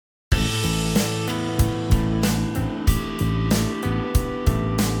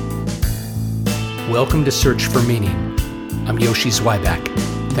Welcome to Search for Meaning. I'm Yoshi Zweiback.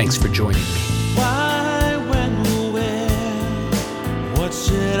 Thanks for joining me. Why, when, where, what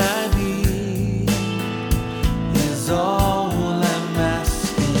should I be, is all I'm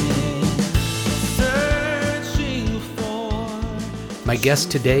asking, searching for. My guest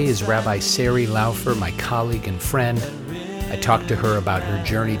today is Rabbi Sari Laufer, my colleague and friend. I talked to her about her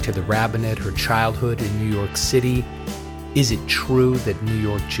journey to the rabbinate, her childhood in New York City. Is it true that New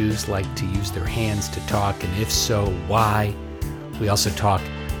York Jews like to use their hands to talk, and if so, why? We also talk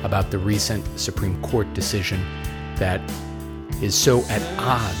about the recent Supreme Court decision that is so at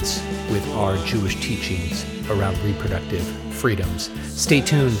odds with our Jewish teachings around reproductive freedoms. Stay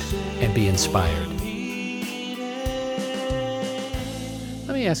tuned and be inspired.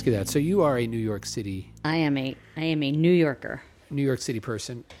 Let me ask you that. So you are a New York City... I am a New Yorker. New York City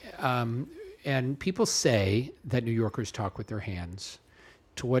person. And people say that New Yorkers talk with their hands.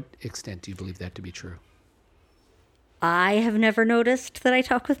 To what extent do you believe that to be true? I have never noticed that I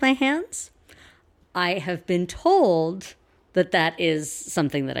talk with my hands. I have been told that that is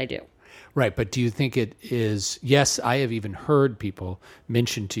something that I do. Right, but do you think it is... Yes, I have even heard people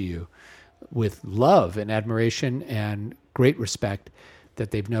mention to you with love and admiration and great respect that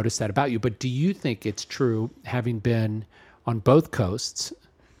they've noticed that about you. But do you think it's true, having been on both coasts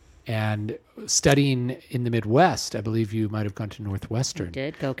and studying in the Midwest? I believe you might have gone to Northwestern. I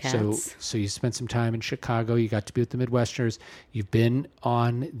did, go Cats. So you spent some time in Chicago. You got to be with the Midwesterners. You've been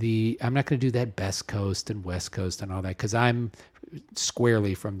on the, I'm not going to do that Best Coast and West Coast and all that, because I'm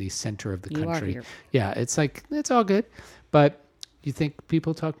squarely from the center of the country. Yeah, it's like, it's all good. But you think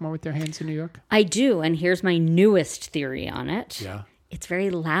people talk more with their hands in New York? I do, and here's my newest theory on it. Yeah. It's very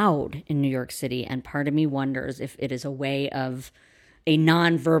loud in New York City, and part of me wonders if it is a way of a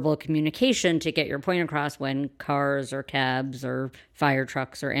nonverbal communication to get your point across when cars or cabs or fire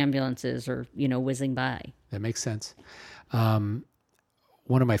trucks or ambulances are, whizzing by. That makes sense. One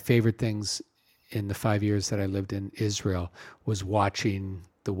of my favorite things in the 5 years that I lived in Israel was watching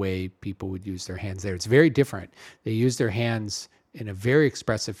the way people would use their hands there. It's very different. They use their hands in a very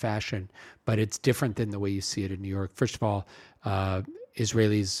expressive fashion, but it's different than the way you see it in New York. First of all,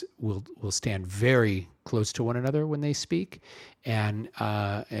 Israelis will stand very close to one another when they speak, and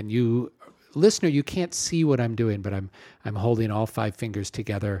you, listener, you can't see what I'm doing, but I'm holding all 5 fingers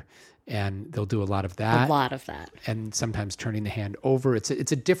together, and they'll do a lot of that. And sometimes turning the hand over. It's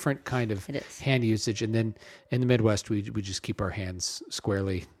a different kind of hand usage. And then in the Midwest, we just keep our hands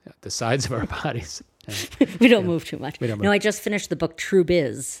squarely at the sides of our bodies. We don't move too much. Move. No, I just finished the book True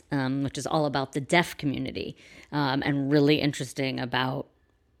Biz, which is all about the deaf community, and really interesting about,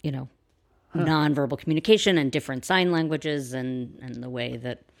 nonverbal communication and different sign languages and the way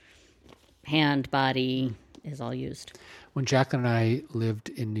that hand, body is all used. When Jacqueline and I lived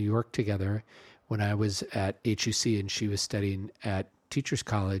in New York together, when I was at HUC and she was studying at Teachers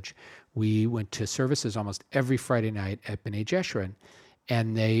College, we went to services almost every Friday night at B'nai Jeshurun,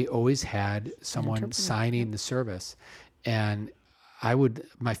 and they always had someone signing the service. And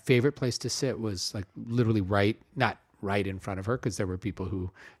my favorite place to sit was like literally not right in front of her, because there were people who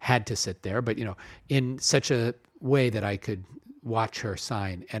had to sit there, but in such a way that I could watch her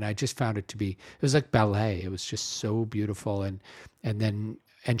sign. And I just found it was like ballet. It was just so beautiful. And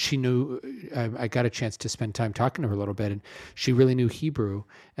she knew, I got a chance to spend time talking to her a little bit, and she really knew Hebrew.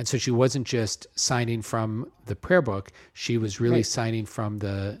 And so she wasn't just signing from the prayer book, she was really signing from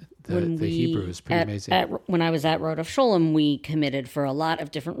the Hebrew. It was pretty amazing. When I was at Rodef Sholem, we committed for a lot of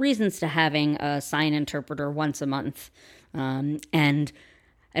different reasons to having a sign interpreter once a month. And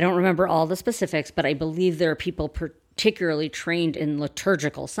I don't remember all the specifics, but I believe there are people particularly trained in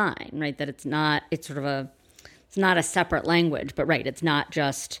liturgical sign, right? That it's not a separate language, but right, it's not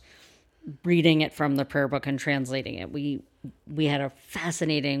just reading it from the prayer book and translating it. We had a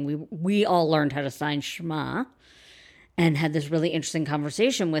fascinating, we all learned how to sign Shema and had this really interesting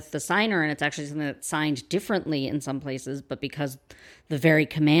conversation with the signer, and it's actually something that's signed differently in some places, but because the very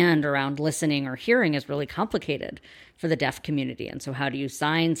command around listening or hearing is really complicated for the deaf community. And so how do you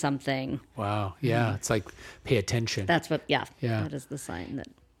sign something? Wow. Yeah. It's like pay attention. That's what, that is the sign that.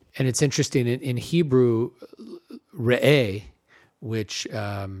 And it's interesting in Hebrew, re'eh, which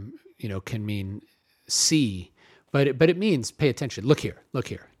can mean see, but it means pay attention. Look here.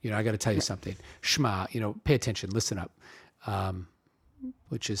 I got to tell you something. Shema. Pay attention. Listen up.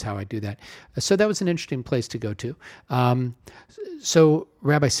 Which is how I do that. So that was an interesting place to go to. So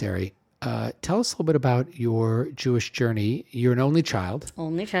Rabbi Sari, tell us a little bit about your Jewish journey. You're an only child.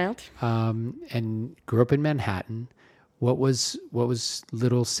 And grew up in Manhattan. What was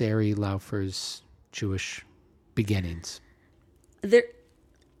little Sari Laufer's Jewish beginnings?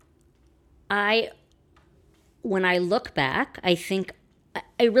 I when I look back, I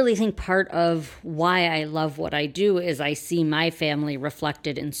really think part of why I love what I do is I see my family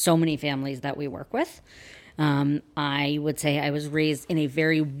reflected in so many families that we work with. I would say I was raised in a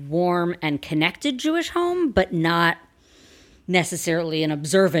very warm and connected Jewish home, but not necessarily an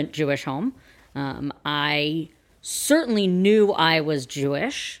observant Jewish home. I certainly knew I was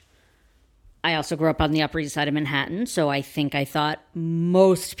Jewish. I also grew up on the Upper East Side of Manhattan, so I think I thought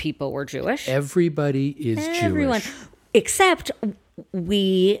most people were Jewish. Everybody is Everyone. Jewish. Except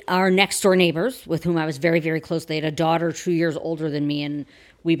we are next door neighbors with whom I was very, very close. They had a daughter 2 years older than me, and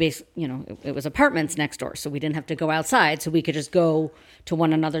we it was apartments next door, so we didn't have to go outside, so we could just go to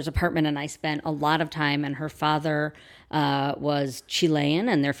one another's apartment. And I spent a lot of time, and her father was Chilean,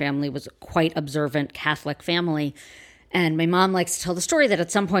 and their family was quite observant Catholic family. And my mom likes to tell the story that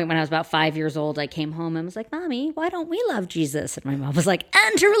at some point when I was about 5 years old, I came home and was like, Mommy, why don't we love Jesus? And my mom was like,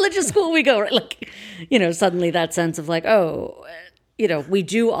 and to religious school we go. Right? Like, suddenly that sense of like, oh, we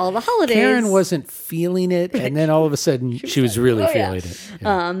do all the holidays. Karen wasn't feeling it, and then all of a sudden she was really feeling it.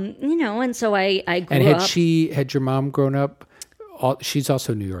 Yeah. And so I grew And up. had your mom grown up? She's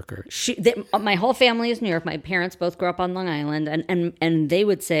also a New Yorker. My whole family is New York. My parents both grew up on Long Island, and they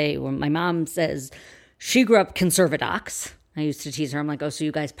would say, when my mom says she grew up conservadox. I used to tease her. I'm like, oh, so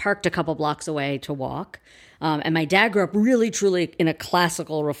you guys parked a couple blocks away to walk. And my dad grew up really, truly in a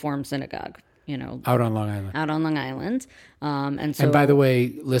classical Reform synagogue. Out on Long Island. Out on Long Island. And by the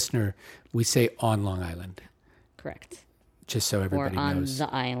way, listener, we say on Long Island. Correct. Just so everybody knows. Or on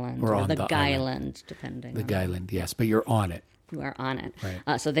the island. Or Or on the the Guyland, depending. The Guyland, yes. But you're on it. You are on it.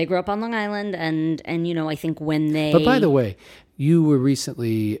 Right. So they grew up on Long Island, and I think when they... But by the way, you were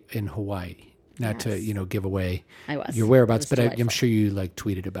recently in Hawaii. Not to, give away your whereabouts, but I'm sure you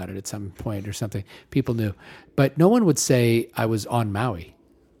tweeted about it at some point or something. People knew. But no one would say I was on Maui.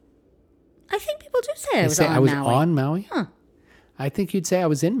 I think people do say I was on Maui. On Maui? Huh. I think you'd say I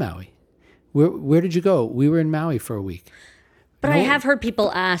was in Maui. Where did you go? We were in Maui for a week. But I have heard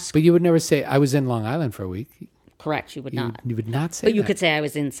people ask. But you would never say I was in Long Island for a week. Correct, you would not. You would not say But you that. could say I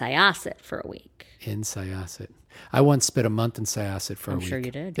was in Syosset for a week. In Syosset. I once spent a month in Syosset for a week. I'm sure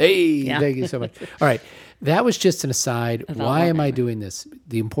you did. Hey, thank you so much. All right. That was just an aside. About Why Long am I Island. doing this?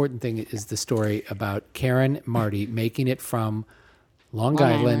 The important thing is the story about Karen Marty making it from Long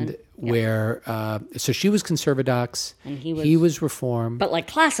Island, where so she was conservadox, And he was reform, But like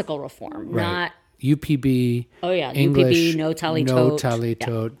classical reform, not UPB. Oh, yeah, English, UPB, no tally no tote. tally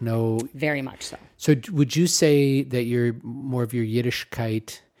tote, no. very much so. So would you say that more of your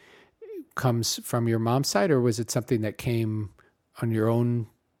Yiddishkeit comes from your mom's side, or was it something that came on your own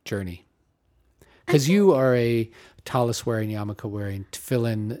journey? Because you are a tallis wearing, yarmulke wearing,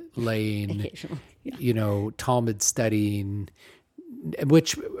 tefillin laying, Occasionally. Talmud studying,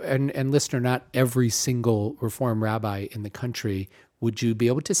 which, and listener, not every single Reform rabbi in the country would you be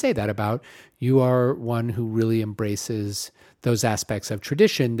able to say that about. You are one who really embraces those aspects of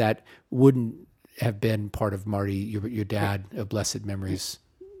tradition that wouldn't have been part of Marty, your dad of blessed memories.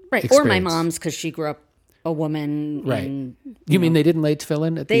 Right. Experience. Or my mom's, because she grew up a woman. Right. In, you mean they didn't lay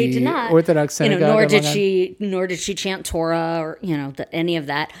tefillin at they the did not. Orthodox synagogue? Nor on did Long she chant Torah or any of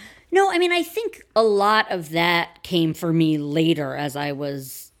that. No, I mean I think a lot of that came for me later as I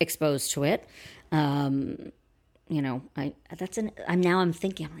was exposed to it. I'm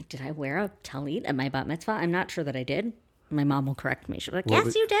thinking, I'm like, did I wear a talit at my bat mitzvah? I'm not sure that I did. My mom will correct me. She'll be like,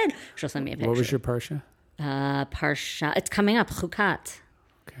 yes, you did. She'll send me a picture. What was your parsha? Parsha? It's coming up. Chukat.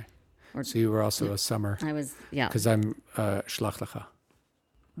 Okay. So you were also a summer. I was, yeah. Because I'm Shlach Lecha.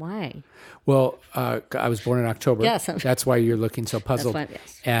 Why? Well, I was born in October. Yes. That's why you're looking so puzzled. That's why,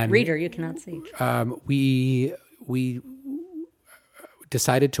 yes. And Reader, you cannot see. We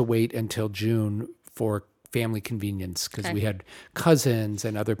decided to wait until June for family convenience because we had cousins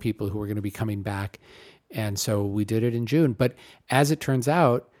and other people who were going to be coming back. And so we did it in June. But as it turns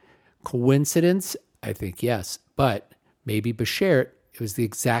out, coincidence, I think yes. But maybe Beshert, it was the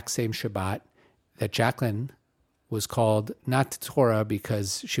exact same Shabbat that Jacqueline was called not to Torah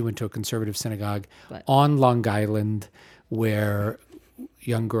because she went to a conservative synagogue on Long Island where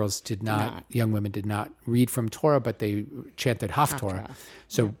young women did not read from Torah, but they chanted Haftorah.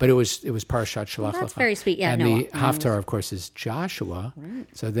 So, but it was Parashat Shalach Lecha. That's very sweet. Yeah, and the Haftorah, of course, is Joshua. Right.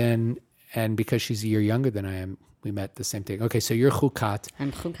 So then, and because she's a year younger than I am, we met the same thing. Okay, so you're Chukat.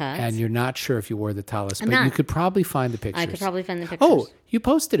 I'm Chukat. And you're not sure if you wore the talis, but not. you could probably find the pictures. I could probably find the pictures. Oh, you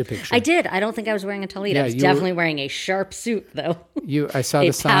posted a picture. I did. I don't think I was wearing a talit. Yeah, I was you definitely wearing a sharp suit, though. I saw A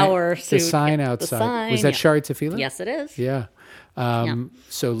the sign. power The suit. sign Yeah, the outside. sign, Was that yeah. Shari Tefillah? Yes, it is. Yeah.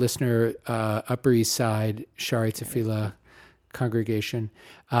 So, listener, Upper East Side, Shari Tefillah congregation.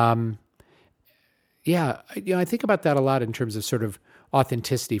 Yeah, I think about that a lot in terms of sort of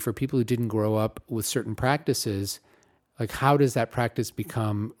authenticity for people who didn't grow up with certain practices. Like, how does that practice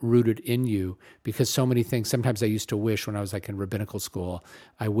become rooted in you? Because so many things, sometimes I used to wish when I was like in rabbinical school,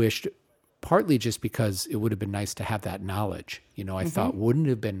 I wished partly just because it would have been nice to have that knowledge. I thought, wouldn't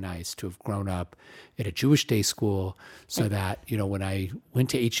it have been nice to have grown up at a Jewish day school so that, when I went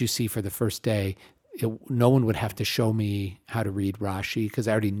to HUC for the first day, no one would have to show me how to read Rashi because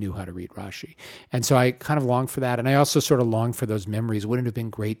I already knew how to read Rashi. And so I kind of longed for that. And I also sort of longed for those memories. Wouldn't it have been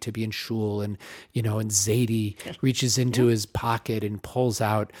great to be in shul and, and Zadie reaches into his pocket and pulls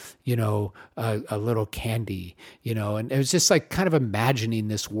out, a little candy, and it was just like kind of imagining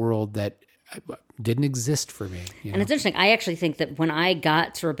this world that didn't exist for me. And it's interesting. I actually think that when I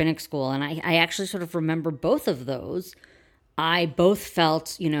got to rabbinic school, and I actually sort of remember both of those, I both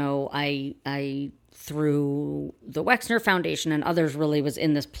felt, I through the Wexner Foundation and others really was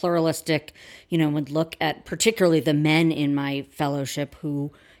in this pluralistic, would look at particularly the men in my fellowship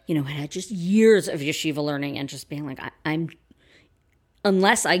who, had just years of yeshiva learning and just being like, I'm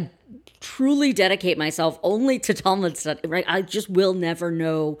unless I truly dedicate myself only to Talmud study, right? I just will never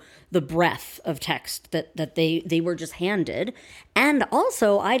know the breadth of text that they were just handed. And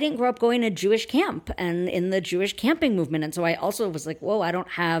also, I didn't grow up going to Jewish camp and in the Jewish camping movement. And so I also was like, whoa, I don't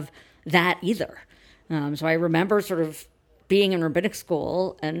have that either. So I remember sort of being in rabbinic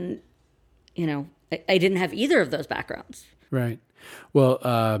school and, I didn't have either of those backgrounds. Right.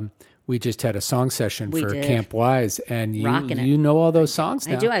 Well, we just had a song session for did. Camp Wise, and Rocking you it. know all those songs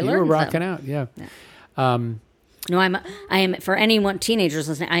now. I do. I you learned were rocking them. out, yeah. No, I am for anyone teenagers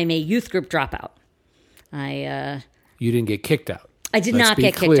listening. I'm a youth group dropout. You didn't get kicked out. I did Let's not be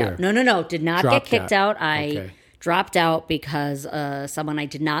get clear. kicked out. No, did not Dropped get kicked out. I Okay. dropped out because someone I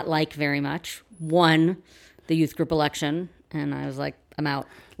did not like very much won the youth group election, and I was like, I'm out.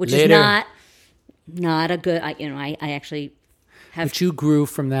 Which Later. is not a good. I actually have. But you grew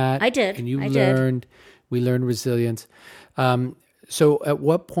from that. I did. And you I did. learned. We learned resilience. So at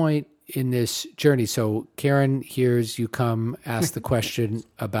what point in this journey, so Karen hears you come ask the question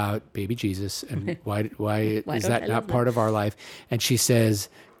about baby Jesus and why is don't that I not love part of our life? And she says,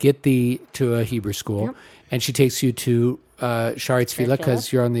 get thee to a Hebrew school. Yep. And she takes you to Shaarei Tefillah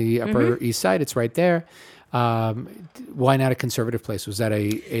because you're on the Upper East Side. It's right there. Why not a conservative place? Was that a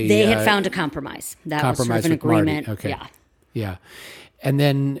They had found a compromise. That was sort compromise of an with Marty? agreement. Okay. Yeah. Yeah. And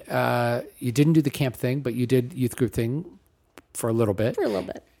then you didn't do the camp thing, but you did youth group thing for a little bit. For a little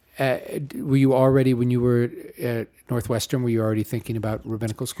bit. Were you already, when you were at Northwestern, were you already thinking about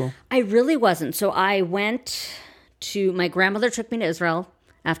rabbinical school? I really wasn't. So I went to, my grandmother took me to Israel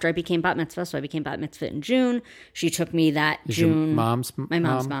after I became bat mitzvah. So I became bat mitzvah in June. She took me that Is your June. mom's My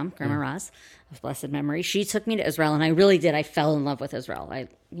mom's mom, Grandma Raz, of blessed memory. She took me to Israel, and I really did. I fell in love with Israel.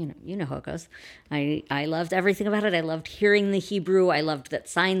 You know how it goes. I loved everything about it. I loved hearing the Hebrew. I loved that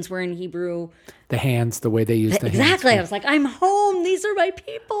signs were in Hebrew. The hands, the way they use the hands. Exactly. I was like, I'm home. These are my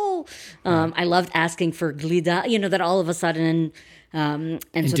people. I loved asking for glida, that all of a sudden. And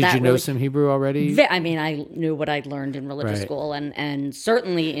so Did that you know really, some Hebrew already? I knew what I'd learned in religious Right. school and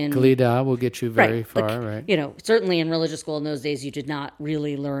certainly in. Galida will get you very far, but, right? Certainly in religious school in those days, you did not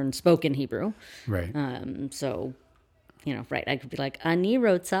really learn spoken Hebrew. Right. So, I could be like, Ani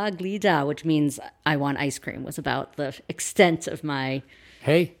rotza glida, which means I want ice cream, was about the extent of my.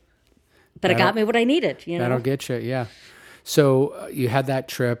 Hey, But it got me what I needed, that'll get you, yeah. So you had that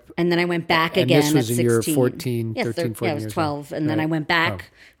trip. And then I went back And again this was at in 16. your 14, Yes, 13, 14 I was years 12. old. And then Right. I went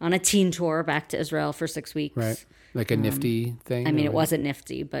back on a teen tour back to Israel for 6 weeks. Right. Like a nifty thing? I mean, or it wasn't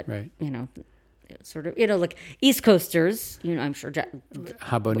nifty, but, Right. it was sort of, like East Coasters, I'm sure.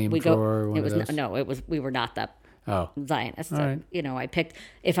 Habonim we Dror, go. one It of was those? no, it was. We were not that Oh. Zionist. All So, right. I picked.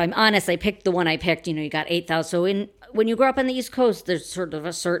 If I'm honest, I picked the one I picked. You got 8,000. So when you grow up on the East Coast, there's sort of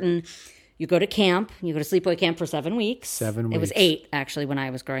a certain. You go to camp. You go to sleepaway camp for 7 weeks. 7 It was weeks. 8 actually when I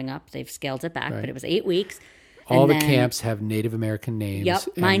was growing up. They've scaled it back, Right. but it was 8 weeks. All And the then- camps have Native American names.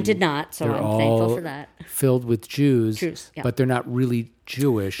 Yep, mine and did not, so they're I'm all thankful for that. Filled with Jews, Jews, yeah. but they're not really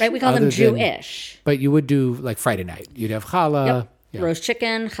Jewish. Right, we call them other than- Jewish. But you would do like Friday night. You'd have challah. Yep. Yeah. Roast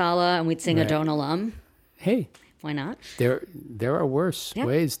chicken, challah, and we'd sing Right. Adon Olam. Hey, Why not? there are worse Yep.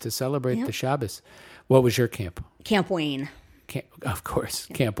 ways to celebrate Yep. the Shabbos. What was your camp? Camp Wayne. Of course,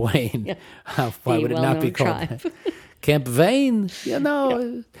 Camp Wayne. Why The would it not be well-known called tribe. that? Camp Vane,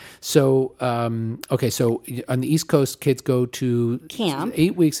 So, okay, so on the East Coast, kids go to Camp.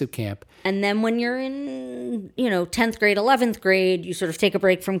 8 weeks of camp. And then when you're in, 10th grade, 11th grade, you sort of take a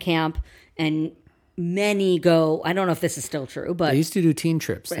break from camp and many go. I don't know if this is still true, but They used to do teen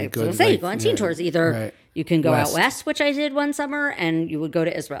trips. They'd I was gonna say, you go on teen tours. Either right. you can go West. out west, which I did one summer, and you would go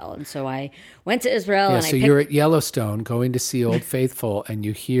to Israel. And so I went to Israel, Yeah, and so I picked, you're at Yellowstone going to see Old Faithful, and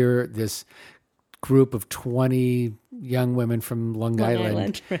you hear this group of 20 young women from Long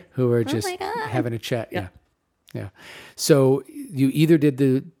Island Island. who are Oh just my God. having a chat. Yeah. Yeah. So you either did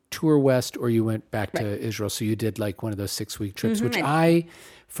the tour west or you went back to Israel. So you did like one of those 6-week trips, which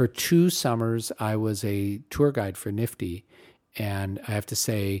for 2 summers, I was a tour guide for Nifty. And I have to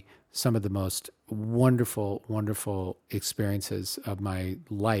say, some of the most wonderful, wonderful experiences of my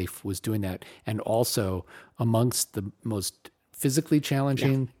life was doing that. And also amongst the most physically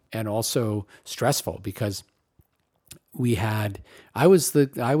challenging and also stressful, because I was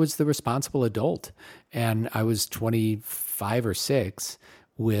the responsible adult, and I was 25 or 6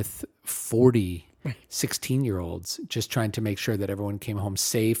 with 40 16-year-olds just trying to make sure that everyone came home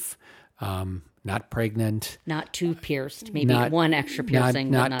safe, not pregnant, not too pierced, maybe one extra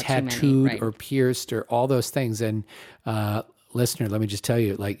piercing, not but not tattooed too many. Right. or pierced or all those things. And listener, let me just tell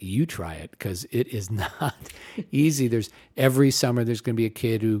you, like, you try it, because it is not easy. Every summer there's going to be a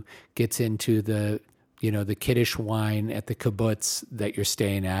kid who gets into the kiddish wine at the kibbutz that you're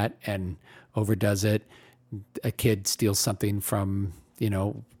staying at and overdoes it. A kid steals something from,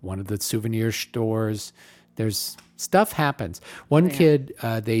 one of the souvenir stores. There's stuff happens. One kid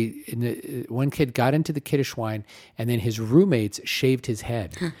got into the kiddish wine, and then his roommates shaved his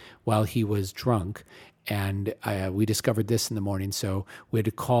head while he was drunk. And we discovered this in the morning, so we had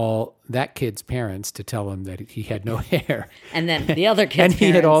to call that kid's parents to tell him that he had no hair. And then the other kid's and he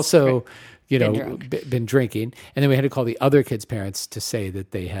had parents also, drunk. been drinking. And then we had to call the other kid's parents to say that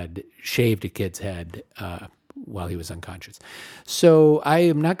they had shaved a kid's head while he was unconscious. So I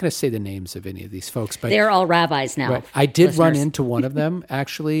am not going to say the names of any of these folks, but They're all rabbis now. right. I did run listeners. into one of them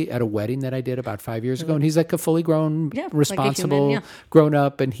actually at a wedding that I did about 5 years ago, and he's like a fully grown, Yeah, like a responsible, human, grown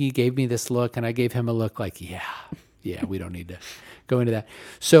up, and he gave me this look, and I gave him a look like, yeah, we don't need to go into that.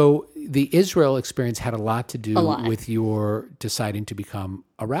 So the Israel experience had a lot to do with your deciding to become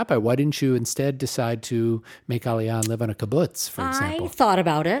a rabbi. Why didn't you instead decide to make Aliyah and live on a kibbutz, for example? I thought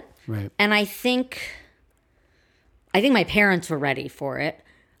about it, Right. and I think my parents were ready for it,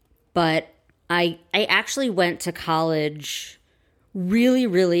 but I actually went to college really,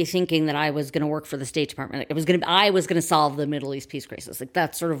 really thinking that I was going to work for the State Department. I was going to solve the Middle East peace crisis. Like,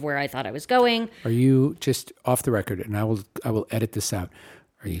 that's sort of where I thought I was going. Are you, just off the record, and I will edit this out,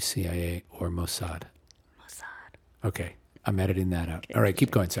 are you CIA or Mossad? Mossad. Okay. I'm editing that out. All right, keep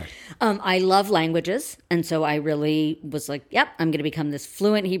going. Sorry. I love languages, and so I really was like, "Yep, I'm going to become this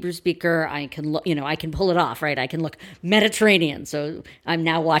fluent Hebrew speaker. I can, I can pull it off, right? I can look Mediterranean." So I'm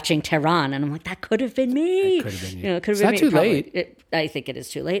now watching Tehran, and I'm like, "That could have been me. That could have been you. It could have It's been not me. too late. I think it is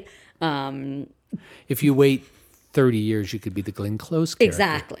too late. If you wait 30 years, you could be the Glenn Close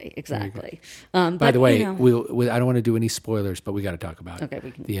character. Exactly. By the way, I don't want to do any spoilers, but we got to talk about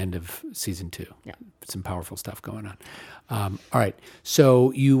we can. the end of season 2. Yeah. Some powerful stuff going on. All right.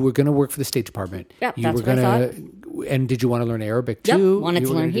 So you were going to work for the State Department. Yeah, you that's were what I gonna, and did you want to learn Arabic Yep. too? Wanted You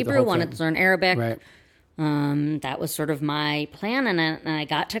to were learn gonna do the Hebrew. whole Wanted thing. to learn Arabic. Right. That was sort of my plan, and I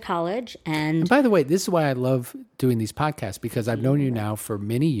got to college, and And by the way, this is why I love doing these podcasts, because I've known you now for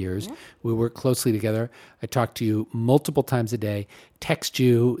many years. We work closely together. I talk to you multiple times a day, text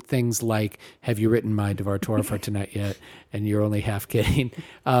you things like, have you written my Devar Torah for tonight yet? And you're only half kidding.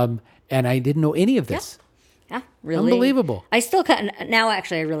 And I didn't know any of this. yeah, really Unbelievable. I still now.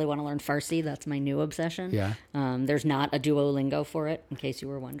 Actually, I really want to learn Farsi. That's my new obsession. Yeah. There's not a Duolingo for it, in case you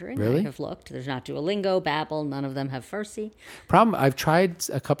were wondering. Really? I have looked. There's not Duolingo, Babbel. None of them have Farsi. I've tried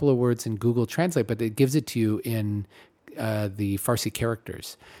a couple of words in Google Translate, but it gives it to you in the Farsi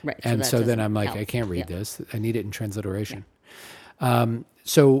characters. Right, so And that so then doesn't I'm like, help. I can't read Yeah. this. I need it in transliteration.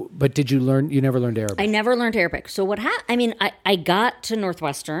 But did you never learned Arabic? I never learned Arabic. So what happened? I got to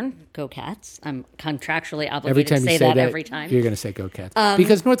Northwestern. Go Cats! I'm contractually Every obligated time to you say say that that, every time. you're going to say Go Cats.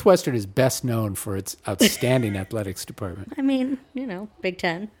 Because Northwestern is best known for its outstanding athletics department. I mean, Big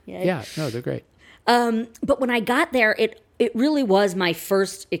Ten. Yeah, no, they're great. But when I got there, it really was my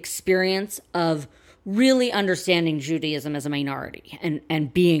first experience of really understanding Judaism as a minority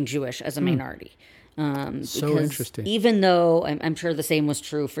and being Jewish as a minority. So Because interesting. Even though I'm sure the same was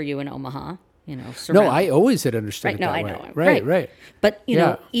true for you in Omaha, No, surrounding- I always had understood Right, it no, that I way. know. Right, right. But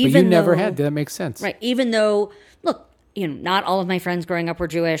Yeah, even but you never though- had. That makes sense. Right. Even though, look, not all of my friends growing up were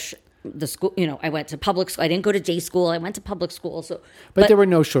Jewish. The school, I went to public school. I didn't go to day school. I went to public school. So, But there were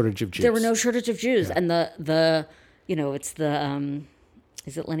no shortage of Jews. there were no shortage of Jews, and the it's the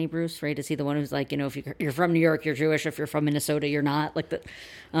is it Lenny Bruce, right? Is he the one who's like, if you're from New York, you're Jewish. If you're from Minnesota, you're not. Like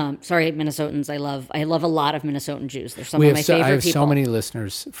sorry, Minnesotans. I love a lot of Minnesotan Jews. They're some of my favorite I have people. so many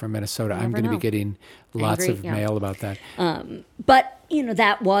listeners from Minnesota. I'm going to be getting lots of mail about that. But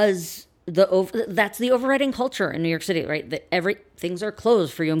that was that's the overriding culture in New York City, right? That things are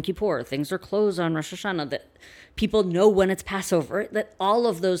closed for Yom Kippur, things are closed on Rosh Hashanah. That people know when it's Passover. That all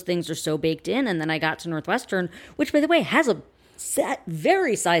of those things are so baked in. And then I got to Northwestern, which, by the way, has a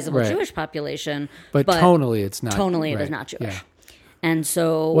very sizable Jewish population, but tonally it's not. Tonally, it is not Jewish. Yeah. And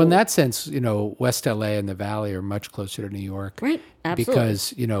so, well, in that sense, West LA and the Valley are much closer to New York, right? Absolutely,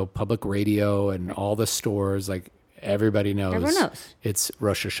 because public radio and all the stores, like everyone knows it's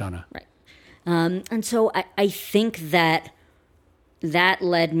Rosh Hashanah, right? And so I think that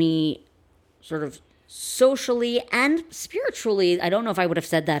led me sort of socially and spiritually. I don't know if I would have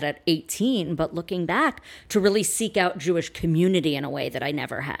said that at 18, but looking back, to really seek out Jewish community in a way that I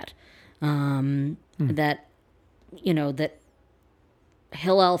never had. That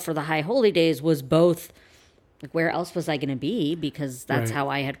Hillel for the High Holy Days was both, like, where else was I going to be? Because that's how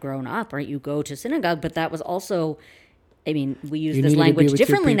I had grown up, right? You go to synagogue, but that was also, I mean, we use this language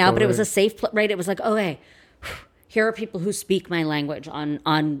differently now, but it was a safe place, right? It was like, okay, here are people who speak my language on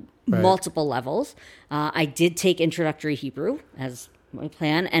multiple levels. I did take introductory Hebrew as my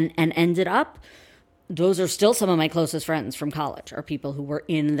plan, and ended up, those are still some of my closest friends from college, are people who were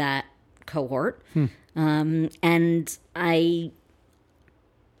in that cohort. And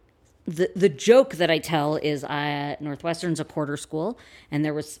the joke that I tell is Northwestern's a quarter school, and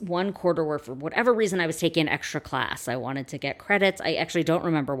there was one quarter where, for whatever reason, I was taking an extra class. I wanted to get credits. I actually don't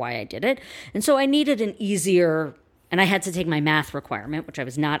remember why I did it. And so I needed an easier, and I had to take my math requirement, which I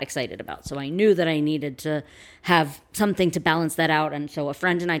was not excited about. So I knew that I needed to have something to balance that out. And so a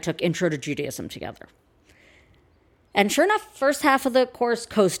friend and I took Intro to Judaism together. And sure enough, first half of the course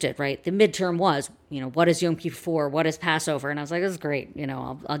coasted, right? The midterm was, what is Yom Kippur? What is Passover? And I was like, this is great.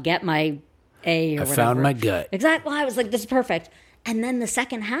 I'll get my A or whatever. I found my gut. Exactly. Well, I was like, this is perfect. And then the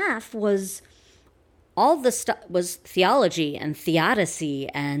second half was all the stuff was theology and theodicy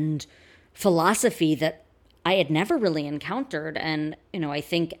and philosophy that I had never really encountered. And, I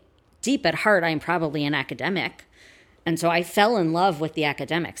think deep at heart, I'm probably an academic. And so I fell in love with the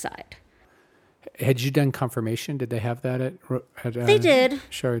academic side. Had you done confirmation? Did they have that at they did.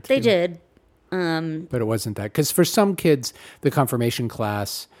 Sure, they did. But it wasn't that. Because for some kids, the confirmation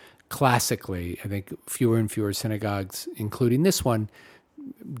class, classically, I think fewer and fewer synagogues, including this one,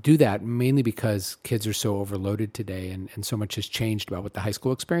 do that, mainly because kids are so overloaded today and so much has changed about what the high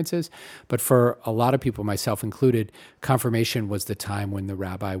school experience is. But for a lot of people, myself included, confirmation was the time when the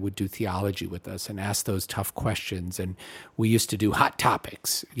rabbi would do theology with us and ask those tough questions. And we used to do hot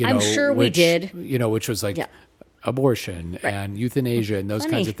topics, I'm sure we did. Which was like abortion and euthanasia and those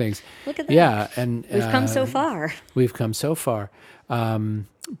kinds of things. Look at that. Yeah. And we've come so far. We've come so far.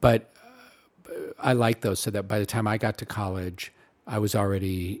 But I like those, so that by the time I got to college, I was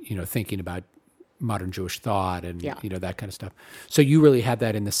already, thinking about modern Jewish thought and, that kind of stuff. So you really had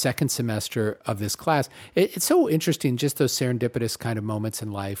that in the second semester of this class. It's so interesting, just those serendipitous kind of moments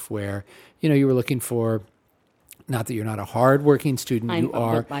in life where, you were looking for, not that you're not a hardworking student, you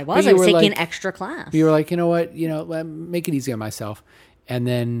are. I was taking an extra class. You were like, you know what, make it easy on myself. And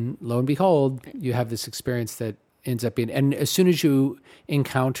then lo and behold, you have this experience that ends up being, and as soon as you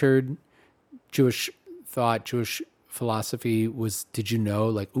encountered Jewish thought, Jewish philosophy, did you know,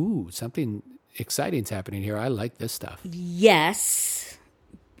 like, ooh, something exciting's happening here? I like this stuff. Yes,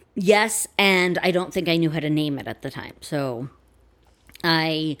 and I don't think I knew how to name it at the time. So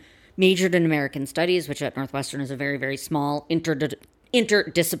I majored in American Studies, which at Northwestern is a very, very small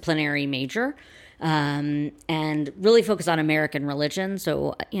interdisciplinary major, and really focused on American religion.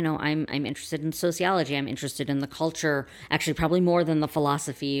 So, I'm interested in sociology. I'm interested in the culture, actually probably more than the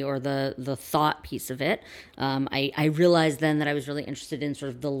philosophy or the thought piece of it. I realized then that I was really interested in sort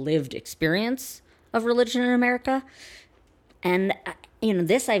of the lived experience of religion in America. And,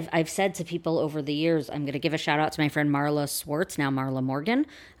 this I've said to people over the years. I'm going to give a shout out to my friend Marla Swartz, now Marla Morgan,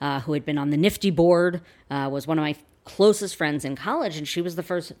 who had been on the NIFTY board, was one of my closest friends in college, and she was the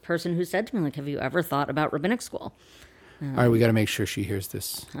first person who said to me, like, have you ever thought about rabbinic school? All right, we got to make sure she hears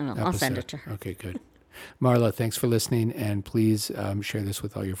this. I'll send it to her. Okay, good. Marla, thanks for listening, and please share this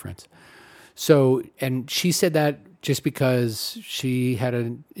with all your friends. So, and she said that just because she had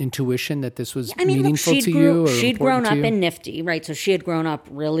an intuition that this was meaningful to you? Or she'd grown up in NIFTY, right? So she had grown up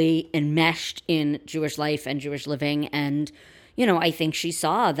really enmeshed in Jewish life and Jewish living. And, I think she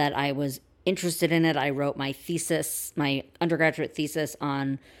saw that I was interested in it. I wrote my undergraduate thesis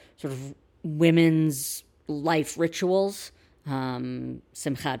on sort of women's life rituals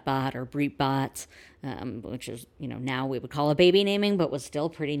Simchat Bat or Brit Bat, which is, now we would call a baby naming, but was still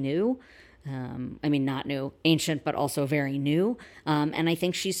pretty new. Not new, ancient, but also very new. And I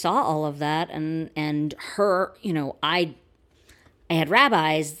think she saw all of that, and her, I had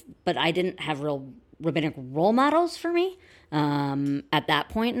rabbis, but I didn't have real rabbinic role models for me at that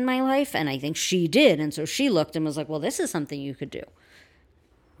point in my life. And I think she did. And so she looked and was like, well, this is something you could do.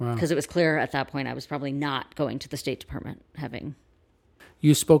 Wow. Because it was clear at that point I was probably not going to the State Department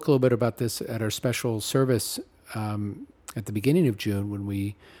You spoke a little bit about this at our special service at the beginning of June when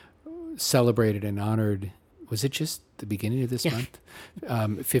we celebrated and honored, was it just the beginning of this month?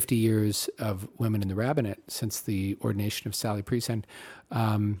 50 years of women in the rabbinate since the ordination of Sally Priesand.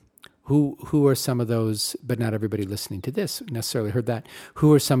 Who are some of those, but not everybody listening to this necessarily heard that,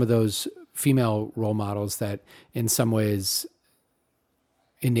 who are some of those female role models that in some ways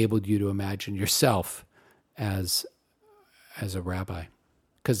enabled you to imagine yourself as a rabbi?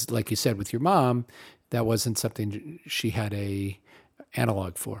 Because like you said with your mom, that wasn't something she had a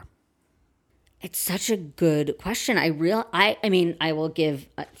analog for. It's such a good question. I will give,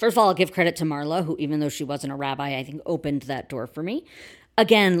 first of all, I'll give credit to Marla, who, even though she wasn't a rabbi, I think opened that door for me.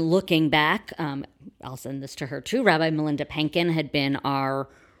 Again, looking back, I'll send this to her too. Rabbi Melinda Penkin had been our,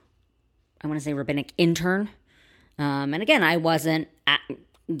 rabbinic intern. And again,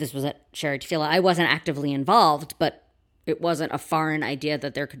 this was at Sherry Tefillah, I wasn't actively involved, but it wasn't a foreign idea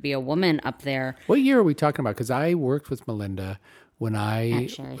that there could be a woman up there. What year are we talking about? Because I worked with Melinda when I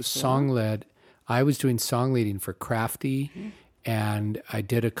was song-led. I was doing song leading for Crafty, and I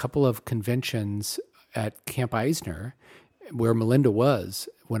did a couple of conventions at Camp Eisner where Melinda was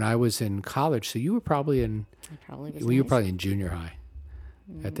when I was in college. So you were probably in you were probably in junior high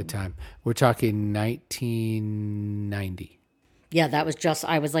at the time. We're talking 1990. Yeah, that was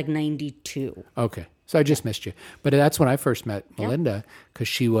I was like 92. Okay. So I just missed you. But that's when I first met Melinda, because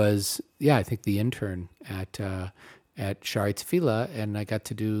she was, I think the intern at Shari Tefillah, and I got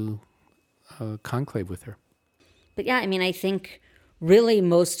to do a conclave with her. But I think really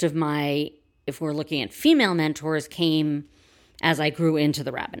most of my, if we're looking at female mentors, came as I grew into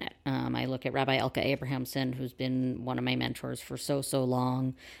the rabbinate. I look at Rabbi Elka Abrahamson, who's been one of my mentors for so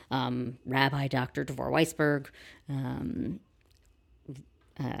long, Rabbi Dr. Devor Weisberg,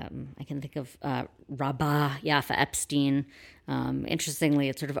 I can think of Rabbah Yafa Epstein. Interestingly,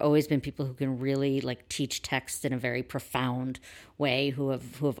 it's sort of always been people who can really teach text in a very profound way who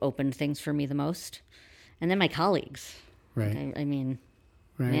have opened things for me the most. And then my colleagues. Right.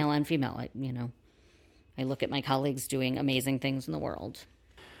 Right. Male and female. I look at my colleagues doing amazing things in the world.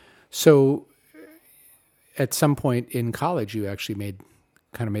 So at some point in college, you actually made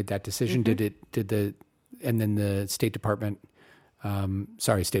that decision. Mm-hmm. And then the State Department,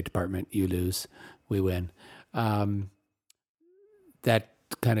 State Department, you lose, we win. That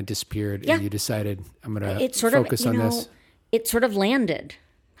kind of disappeared, and you decided, I'm going to focus on this. It sort of landed.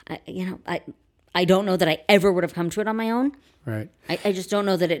 I don't know that I ever would have come to it on my own. Right. I just don't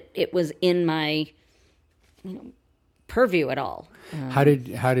know that it was in my purview at all. How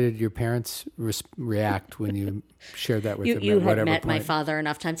did your parents react when you shared that with them? You had met my father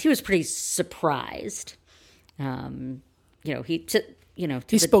enough times. He was pretty surprised. He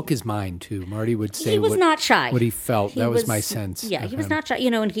spoke his mind too. Marty would say he was not shy. What he felt. That was my sense. Yeah, he was not shy.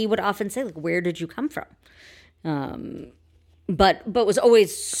 And he would often say, "Where did you come from?" But was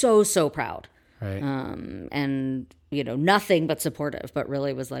always so proud. Right. And nothing but supportive. But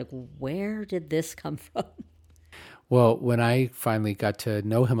really was like, where did this come from? Well, when I finally got to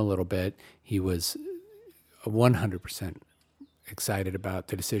know him a little bit, he was 100% excited about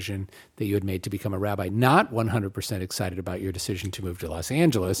the decision that you had made to become a rabbi, not 100% excited about your decision to move to Los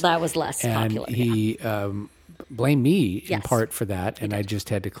Angeles. That was less popular. And he blamed me in part for that, and I just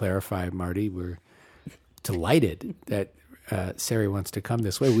had to clarify, Marty, we're delighted that Sari wants to come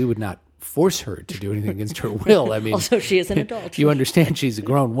this way. We would not force her to do anything against her will. Also, she is an adult. You understand she's a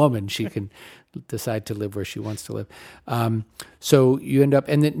grown woman. She can decide to live where she wants to live. So you end up,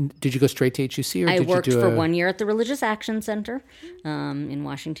 and then did you go straight to HUC? Or I worked for 1 year at the Religious Action Center in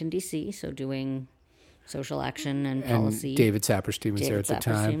Washington, D.C., so doing social action and policy. And David Saperstein was there at the time.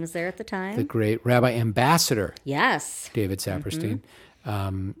 David Saperstein was there at the time. The great Rabbi Ambassador. Yes. David Saperstein.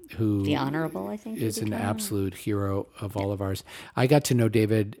 Who the Honorable, I think, is an absolute hero of all of ours. I got to know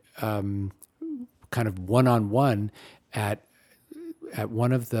David kind of one-on-one at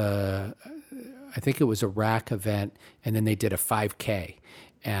one of the, I think it was a RAC event, and then they did a 5K.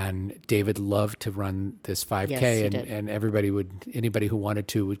 And David loved to run this 5K, yes, and anybody who wanted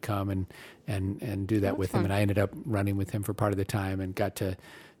to would come and do that with him. And I ended up running with him for part of the time and got to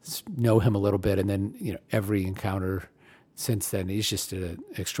know him a little bit. And then every encounter since then. He's just an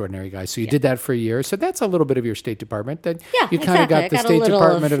extraordinary guy. So you did that for a year. So that's a little bit of your State Department. Then you kind of got the State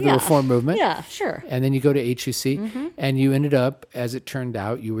Department of the Reform Movement. Yeah, sure. And then you go to HUC, and you ended up, as it turned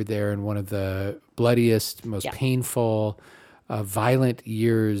out, you were there in one of the bloodiest, most painful, violent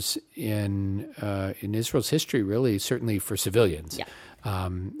years in Israel's history, really, certainly for civilians. Yeah.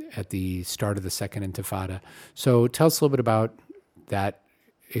 At the start of the Second Intifada. So tell us a little bit about that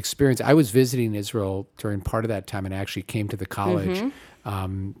experience. I was visiting Israel during part of that time, and I actually came to the college,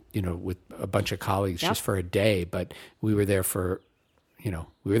 with a bunch of colleagues just for a day. But we were there for,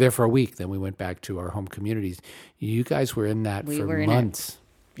 a week. Then we went back to our home communities. You guys were in that for months.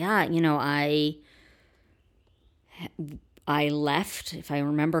 Yeah, I left, if I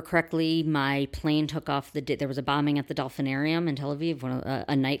remember correctly, my plane took off there was a bombing at the Dolphinarium in Tel Aviv,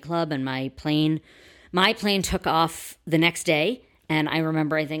 a nightclub, and my plane took off the next day. And I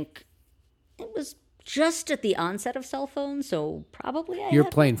remember, I think it was just at the onset of cell phones, so probably You're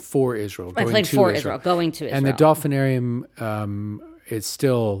playing for Israel. I played for Israel, going to Israel. And the Dolphinarium is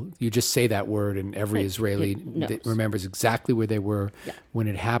still, you just say that word, and every Israeli remembers exactly where they were when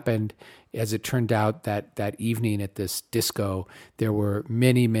it happened. As it turned out, that evening at this disco, there were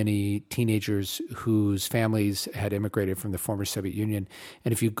many, many teenagers whose families had immigrated from the former Soviet Union.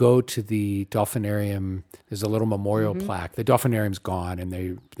 And if you go to the Dolphinarium, there's a little memorial plaque. The Dolphinarium's gone, and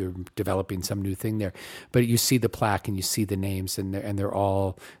they're developing some new thing there. But you see the plaque, and you see the names, and they're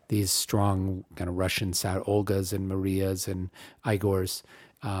all these strong kind of Russian sound, Olgas and Marias and Igors.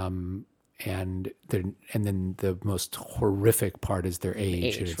 And then the most horrific part is their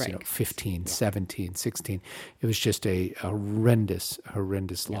age. It's 15, 17, 16. It was just a horrendous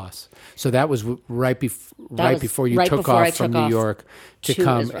loss. So that was right before you took off from New York to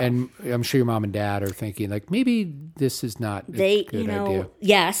come. Israel. And I'm sure your mom and dad are thinking, like, maybe this is not a good idea.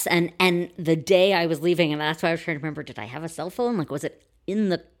 Yes, and the day I was leaving, and that's why I was trying to remember, did I have a cell phone? Like, was it in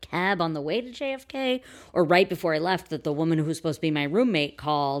the cab on the way to JFK, or right before I left, that the woman who was supposed to be my roommate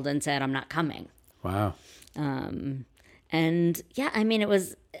called and said, I'm not coming. Wow. And it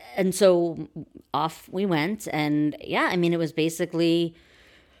was, and so off we went, and it was basically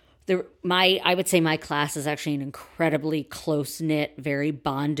I would say my class is actually an incredibly close-knit, very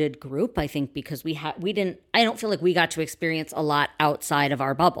bonded group. I think because I don't feel like we got to experience a lot outside of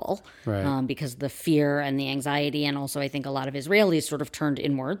our bubble, right. Because of the fear and the anxiety, and also I think a lot of Israelis sort of turned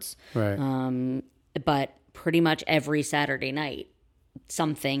inwards. Right. But pretty much every Saturday night,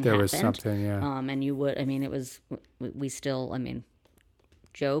 something happened. Was something, yeah. And you would, it was, we still,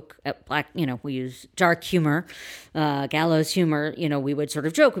 joke at we use dark humor, gallows humor. We would sort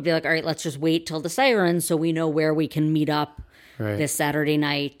of joke. We'd be like, all right, let's just wait till the siren so we know where we can meet up this Saturday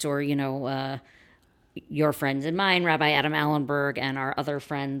night, or your friends and mine, Rabbi Adam Allenberg, and our other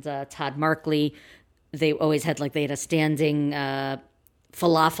friend Todd Markley. They always had they had a standing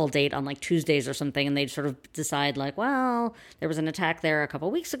falafel date on Tuesdays or something, and they'd sort of decide well, there was an attack there a couple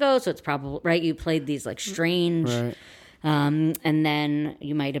of weeks ago, so it's probably right. You played these strange. Right. And then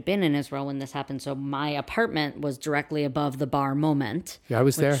you might have been in Israel when this happened. So my apartment was directly above the bar Moment. Yeah, I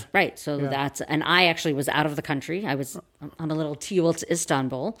was there. Right. So and I actually was out of the country. I was on a little Tiyul to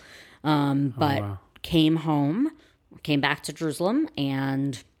Istanbul, but came home, came back to Jerusalem,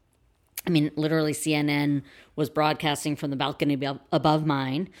 and literally CNN was broadcasting from the balcony above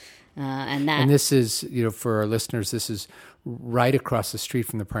mine. And this is, for our listeners, this is right across the street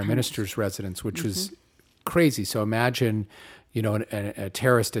from the Prime Minister's residence, which was crazy. So imagine, a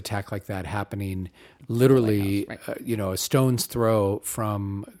terrorist attack like that happening literally, a stone's throw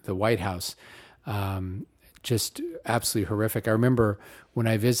from the White House. Just absolutely horrific. I remember when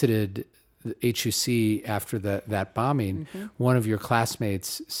I visited the HUC after that bombing, one of your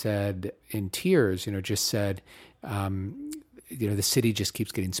classmates said in tears, just said, the city just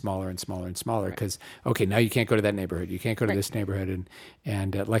keeps getting smaller and smaller and smaller because, now you can't go to that neighborhood. You can't go to this neighborhood.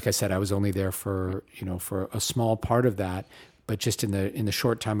 And like I said, I was only there for a small part of that. But just in the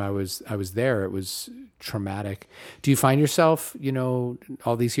short time I was there, it was traumatic. Do you find yourself,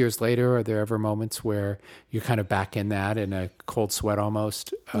 all these years later, are there ever moments where you're kind of back in that in a cold sweat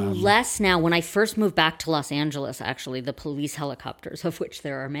almost? Less now. When I first moved back to Los Angeles, actually, the police helicopters, of which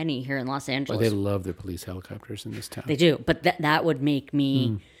there are many here in Los Angeles. They love the police helicopters in this town. They do. But that would make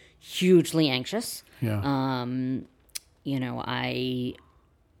me hugely anxious. Yeah.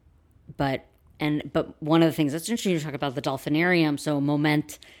 But one of the things that's interesting to talk about the Dolphinarium, so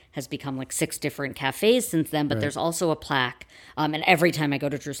Moment has become 6 different cafes since then, but there's also a plaque. And every time I go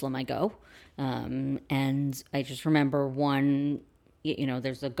to Jerusalem, I go. And I just remember one,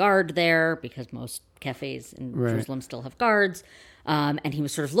 there's a guard there because most cafes in Jerusalem still have guards. And he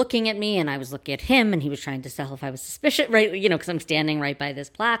was sort of looking at me, and I was looking at him, and he was trying to tell if I was suspicious, right? Because I'm standing right by this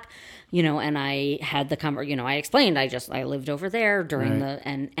plaque, and I had I explained, I lived over there during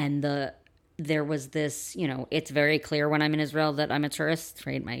there was this, it's very clear when I'm in Israel that I'm a tourist,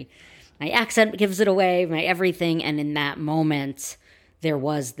 right? My accent gives it away, my everything. And in that moment, there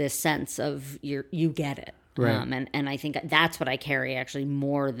was this sense of you get it. Right. And I think that's what I carry actually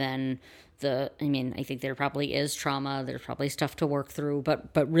more than I think there probably is trauma. There's probably stuff to work through,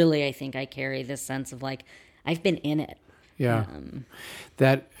 but really I think I carry this sense of like, I've been in it. Yeah.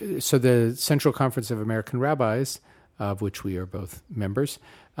 So the Central Conference of American Rabbis, of which we are both members,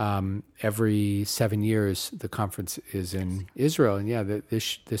 every 7 years the conference is in Israel, and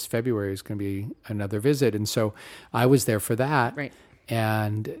this February is going to be another visit, and so I was there for that, right?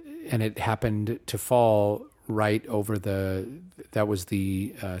 And it happened to fall right over that was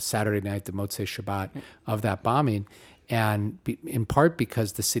the Saturday night, the Motzei Shabbat of that bombing. And in part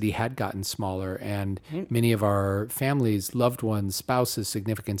because the city had gotten smaller, and many of our families, loved ones, spouses,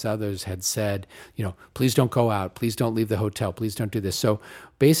 significant others had said, please don't go out, please don't leave the hotel, please don't do this. So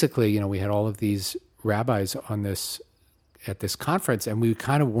basically, we had all of these rabbis at this conference, and we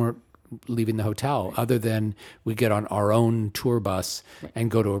kind of weren't leaving the hotel, other than we get on our own tour bus and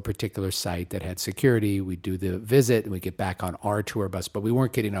go to a particular site that had security. We do the visit and we get back on our tour bus, but we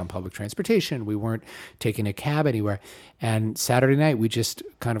weren't getting on public transportation. We weren't taking a cab anywhere. And Saturday night, we just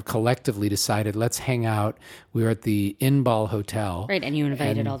kind of collectively decided, let's hang out. We were at the Inbal Hotel. Right, and you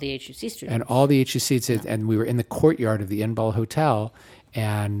invited all the HUC students. And all the HUC, and we were in the courtyard of the Inbal Hotel.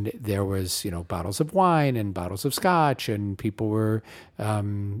 And there was, bottles of wine and bottles of scotch, and people were,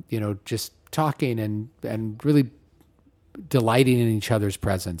 just talking and really delighting in each other's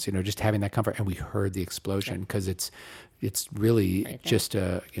presence, just having that comfort. And we heard the explosion because it's really right just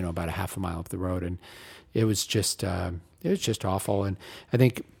about a half a mile up the road, and it was just awful. And I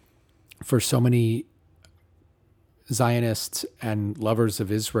think for so many Zionists and lovers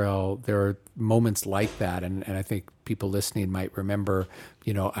of Israel, there are moments like that. And I think people listening might remember,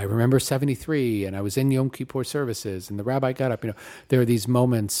 I remember 73 and I was in Yom Kippur services and the rabbi got up, there are these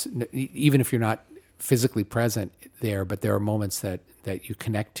moments, even if you're not physically present there, but there are moments that you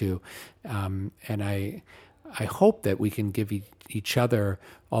connect to. And I hope that we can give each other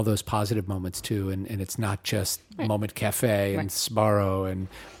all those positive moments too. And it's not just Moment Cafe and Sbarro and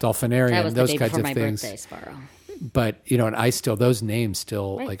Dolphinarium, and those kinds of things. Birthday, Sbarro. But, and I still, those names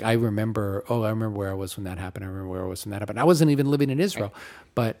still, like I remember where I was when that happened. I remember where I was when that happened. I wasn't even living in Israel,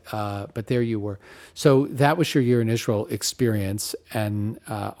 but there you were. So that was your year in Israel experience, and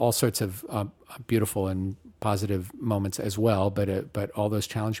all sorts of beautiful and positive moments as well, but all those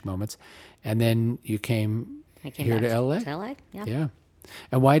challenging moments. And then you came here to LA? To LA, yeah.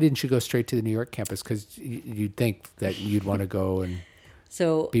 And why didn't you go straight to the New York campus? Because you'd think that you'd want to go and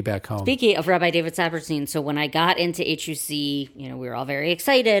be back home. Speaking of Rabbi David Saperstein, so when I got into HUC, we were all very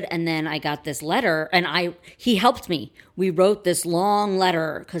excited, and then I got this letter, and he helped me. We wrote this long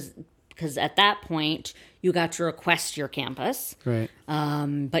letter because at that point you got to request your campus, right?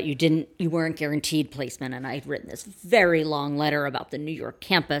 But you weren't guaranteed placement. And I'd written this very long letter about the New York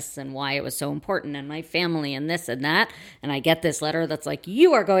campus and why it was so important, and my family, and this and that. And I get this letter that's like,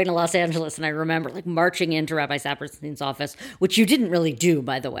 you are going to Los Angeles. And I remember like marching into Rabbi Saperstein's office, which you didn't really do,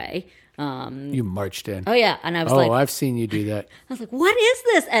 by the way. You marched in. Oh, yeah. And I was like... Oh, I've seen you do that. I was like, what is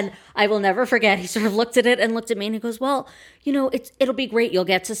this? And I will never forget. He sort of looked at it and looked at me and he goes, well, it'll be great. You'll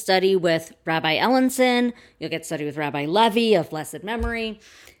get to study with Rabbi Ellenson. You'll get to study with Rabbi Levy of blessed memory.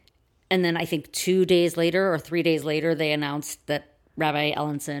 And then I think 2 days later or 3 days later, they announced that Rabbi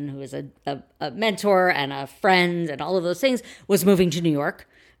Ellenson, who is a mentor and a friend and all of those things, was moving to New York.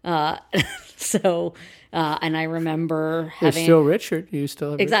 And I remember having... You're still Richard. You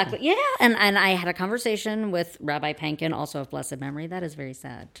still have exactly. Richard. Yeah. And I had a conversation with Rabbi Pankin, also of blessed memory. That is very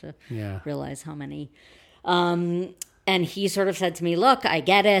sad to realize how many. And he sort of said to me, look, I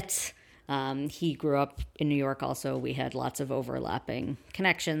get it. He grew up in New York also. We had lots of overlapping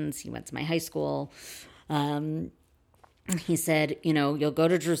connections. He went to my high school. He said, you'll go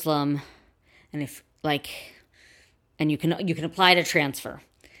to Jerusalem and you can apply to transfer.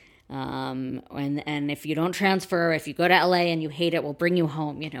 And if you don't transfer, if you go to LA and you hate it, we'll bring you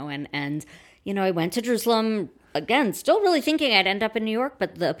home, and I went to Jerusalem again, still really thinking I'd end up in New York,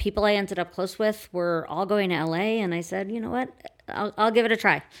 but the people I ended up close with were all going to LA, and I said, you know what, I'll give it a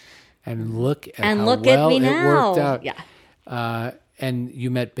try. And look at and how look well at me now. It worked out. Yeah. And you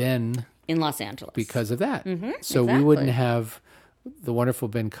met Ben in Los Angeles because of that. Mm-hmm, so exactly. We wouldn't have the wonderful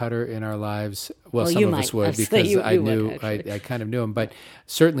Ben Cutter in our lives. Well, some of us would, because you I would, I kind of knew him, but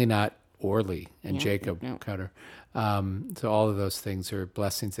certainly not Orly and Jacob Cutter. So all of those things are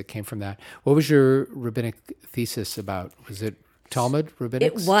blessings that came from that. What was your rabbinic thesis about? Was it Talmud, rabbinics?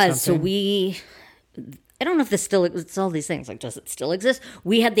 It was. So something? I don't know if this still, it's all these things, like, does it still exist?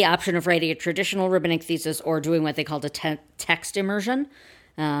 We had the option of writing a traditional rabbinic thesis or doing what they called a text immersion.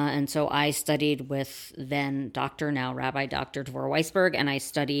 And so I studied with then now Rabbi Dr. Dvor Weisberg, and I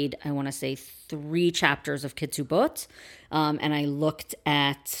studied, I want to say, 3 chapters of Kitzubot. And I looked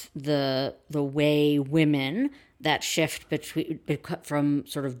at the way women, that shift from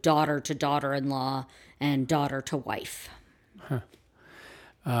sort of daughter to daughter-in-law and daughter to wife.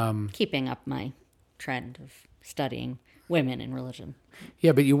 Keeping up my trend of studying women in religion.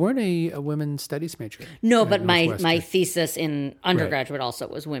 Yeah, but you weren't a women's studies major. No, but my thesis in undergraduate also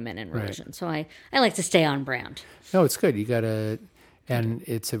was women in religion. Right. So I like to stay on brand. No, it's good. You got to, and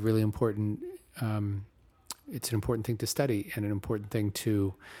it's a really important, it's an important thing to study and an important thing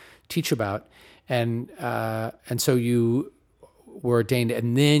to teach about. And so you were ordained,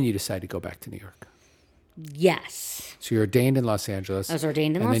 and then you decided to go back to New York. Yes. So you're ordained in Los Angeles. I was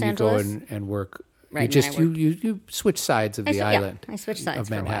ordained in Los Angeles. Angeles. And then you go and work. Right. You switch sides of the island. Yeah, I switched sides of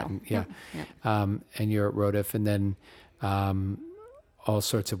Manhattan. for a while. Yeah. And you're at Rodef, and then all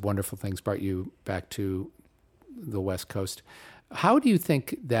sorts of wonderful things brought you back to the West Coast. How do you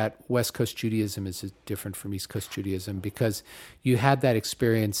think that West Coast Judaism is different from East Coast Judaism? Because you had that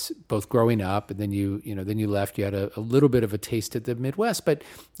experience both growing up, and then you left. You had a little bit of a taste at the Midwest, but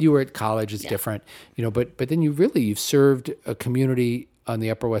you were at college. It's different, But then you've served a community on the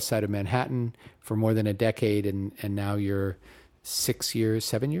Upper West Side of Manhattan for more than a decade, and now you're 7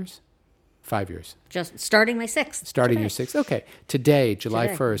 years, 5 years. Just starting my 6th. Starting your 6th. Okay. Today, July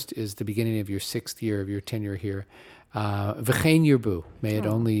Today. 1st, is the beginning of your 6th year of your tenure here. V'chein yirbu, may it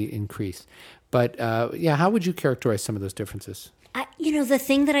only increase. But how would you characterize some of those differences? The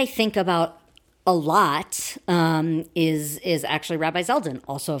thing that I think about a lot is actually Rabbi Zeldin,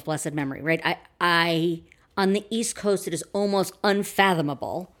 also of blessed memory, right? I on the East Coast, it is almost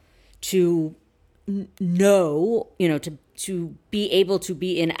unfathomable to know, to be able to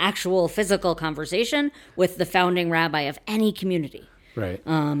be in actual physical conversation with the founding rabbi of any community. Right.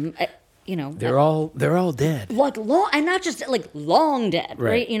 They're all dead. Like long, and not just like long dead,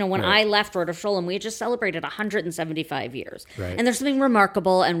 right? Right. When I left Rodef Sholem, we had just celebrated 175 years, Right. And there's something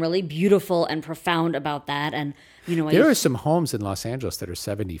remarkable and really beautiful and profound about that. And there are some homes in Los Angeles that are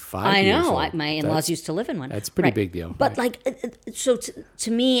 75. I years know. old. My in-laws used to live in one. That's a pretty Right. big deal. But right. so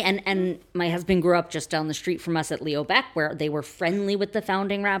to me, and my husband grew up just down the street from us at Leo Beck, where they were friendly with the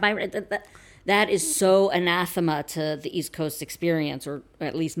founding rabbi. That is so anathema to the East Coast experience, or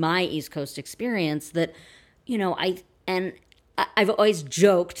at least my East Coast experience, that, I've always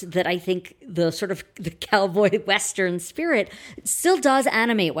joked that I think the sort of the cowboy Western spirit still does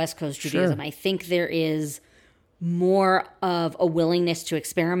animate West Coast Judaism. Sure. I think there is more of a willingness to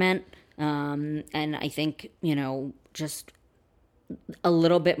experiment. And I think, just a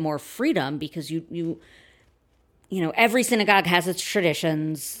little bit more freedom, because every synagogue has its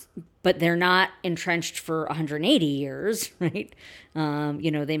traditions, but they're not entrenched for 180 years, right?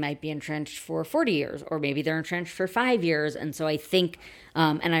 They might be entrenched for 40 years, or maybe they're entrenched for 5 years. And so I think,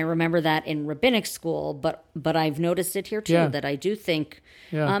 and I remember that in rabbinic school, but I've noticed it here too, that I do think,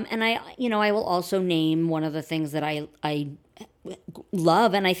 and I will also name one of the things that I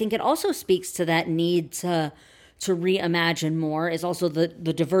love, and I think it also speaks to that need to reimagine more, is also the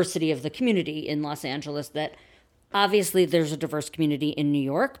diversity of the community in Los Angeles. That obviously there's a diverse community in New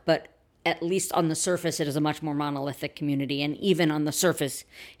York, but at least on the surface, it is a much more monolithic community. And even on the surface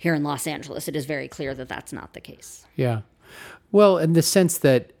here in Los Angeles, it is very clear that that's not the case. Yeah. Well, in the sense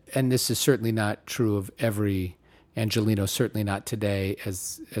that, and this is certainly not true of every Angelino, certainly not today,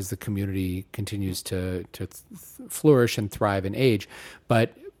 as the community continues to flourish and thrive and age,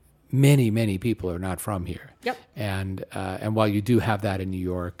 but many, many people are not from here. Yep. And while you do have that in New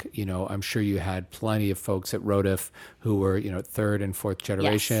York, I'm sure you had plenty of folks at Rodef who were, 3rd and 4th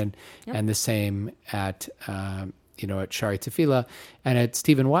generation, Yep. and the same at at Shari Tefillah and at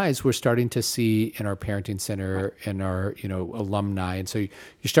Stephen Wise. We're starting to see in our parenting center and our alumni, and so you're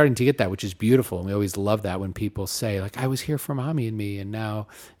starting to get that, which is beautiful. And we always love that when people say, like, I was here for Mommy and me, and now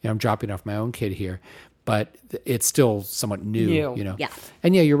I'm dropping off my own kid here. But it's still somewhat new. Yeah.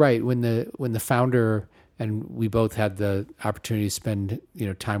 And you're right. When the founder, and we both had the opportunity to spend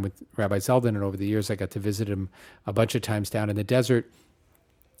time with Rabbi Zeldin, and over the years I got to visit him a bunch of times down in the desert.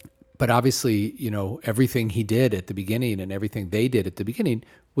 But obviously, everything he did at the beginning and everything they did at the beginning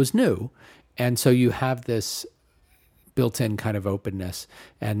was new, and so you have this built-in kind of openness.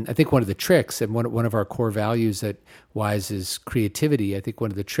 And I think one of the tricks, and one of our core values at Wise is creativity. I think one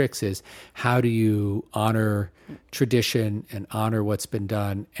of the tricks is how do you honor tradition and honor what's been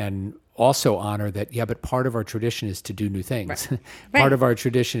done, and also honor that, yeah, but part of our tradition is to do new things. Right. Part of our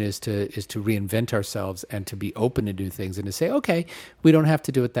tradition is to reinvent ourselves and to be open to new things, and to say, okay, we don't have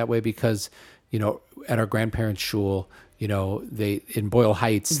to do it that way because, at our grandparents' shul, they in Boyle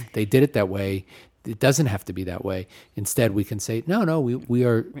Heights, they did it that way. It doesn't have to be that way. Instead, we can say, no, we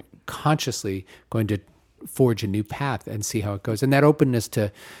are consciously going to forge a new path and see how it goes. And that openness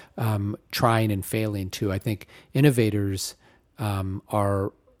to trying and failing too. I think innovators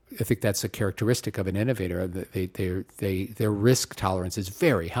I think that's a characteristic of an innovator. Their risk tolerance is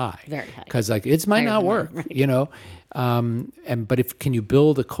very high. Very high. Because it might not work, right. But can you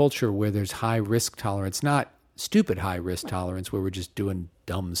build a culture where there's high risk tolerance, not stupid high risk tolerance where we're just doing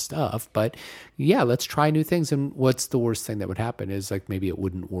dumb stuff, but yeah, let's try new things. And what's the worst thing that would happen is maybe it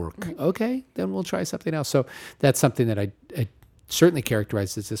wouldn't work. Right. Okay, then we'll try something else. So that's something that I certainly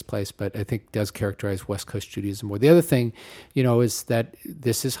characterizes this place, but I think does characterize West Coast Judaism more. The other thing, is that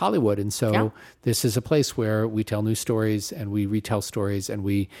this is Hollywood. And so this is a place where we tell new stories and we retell stories and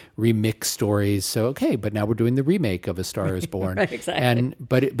we remix stories. So, okay, but now we're doing the remake of A Star is Born. Right, exactly.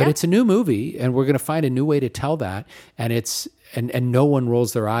 But it's a new movie, and we're going to find a new way to tell that. And it's, and no one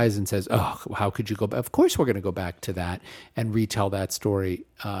rolls their eyes and says, oh, how could you go back? Of course we're going to go back to that and retell that story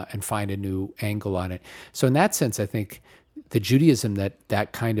and find a new angle on it. So in that sense, I think the Judaism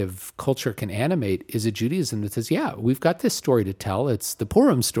that kind of culture can animate is a Judaism that says, yeah, we've got this story to tell. It's the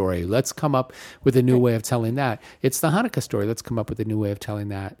Purim story. Let's come up with a new way of telling that. It's the Hanukkah story. Let's come up with a new way of telling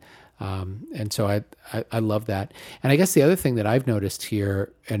that. And so I love that. And I guess the other thing that I've noticed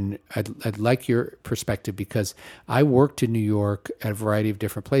here, and I'd like your perspective, because I worked in New York at a variety of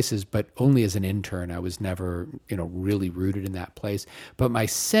different places, but only as an intern. I was never, really rooted in that place. But my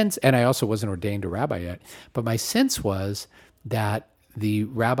sense, and I also wasn't ordained a rabbi yet, but my sense was that the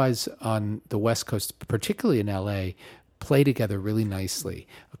rabbis on the West Coast, particularly in LA, play together really nicely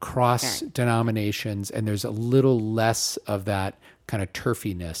across denominations, and there's a little less of that kind of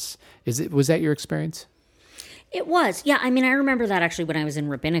turfiness. Was that your experience? It was. Yeah. I mean, I remember that actually when I was in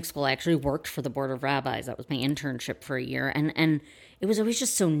rabbinic school. I actually worked for the Board of Rabbis. That was my internship for a year. And it was always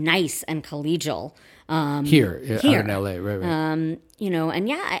just so nice and collegial. Here out in LA, right. And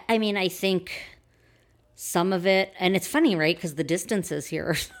yeah, I mean, I think some of it, and it's funny, right? Because the distances here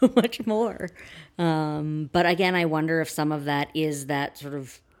are so much more. But again, I wonder if some of that is that sort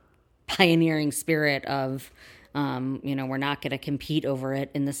of pioneering spirit of, we're not going to compete over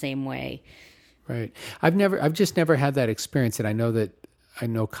it in the same way. Right. I've just never had that experience. And I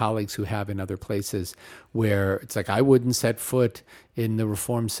know colleagues who have in other places where it's like, I wouldn't set foot in the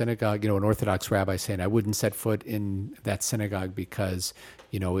Reform synagogue, an Orthodox rabbi saying, I wouldn't set foot in that synagogue because,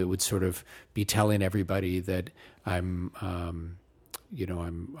 it would sort of be telling everybody that I'm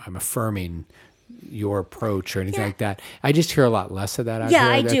affirming your approach or anything like that. I just hear a lot less of that out here.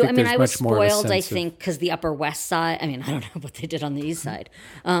 I do. I mean, I was spoiled, I think, because the Upper West Side, I mean, I don't know what they did on the East Side,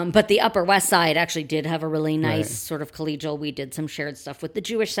 but the Upper West Side actually did have a really nice sort of collegial. We did some shared stuff with the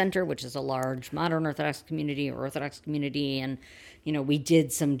Jewish Center, which is a large modern Orthodox community or Orthodox community, and, we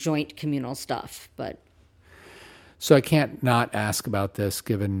did some joint communal stuff, but... So I can't not ask about this,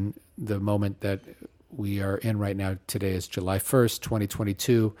 given the moment that we are in right now. Today is July 1st,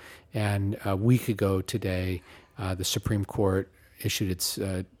 2022, and a week ago today, the Supreme Court issued its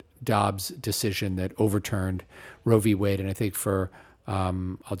Dobbs decision that overturned Roe v. Wade. And I think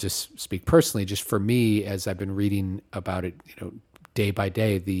I'll just speak personally, just for me, as I've been reading about it, day by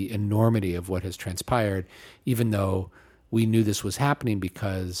day, the enormity of what has transpired, even though we knew this was happening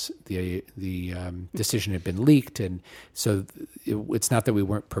because the decision had been leaked. And so it's not that we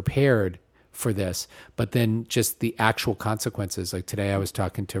weren't prepared for this, but then just the actual consequences. Like today I was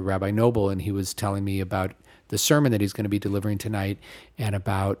talking to Rabbi Noble, and he was telling me about the sermon that he's going to be delivering tonight, and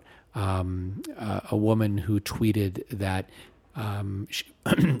about a woman who tweeted that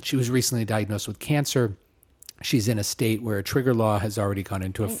she was recently diagnosed with cancer. She's in a state where a trigger law has already gone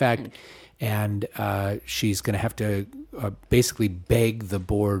into effect, and she's going to have to basically beg the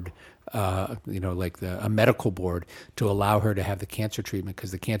board, like a medical board, to allow her to have the cancer treatment,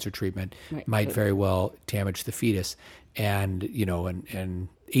 because the cancer treatment might very well damage the fetus. And, and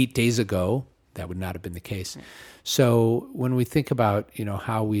 8 days ago, that would not have been the case. Right. So when we think about,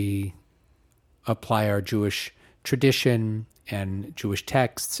 how we apply our Jewish tradition and Jewish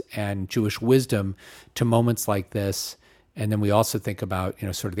texts and Jewish wisdom to moments like this, and then we also think about,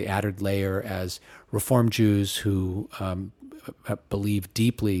 sort of the added layer as Reform Jews who believe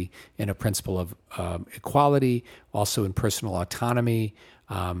deeply in a principle of equality, also in personal autonomy,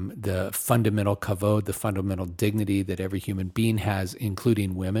 the fundamental kavod, the fundamental dignity that every human being has,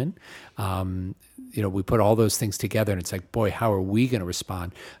 including women. We put all those things together, and it's like, boy, how are we going to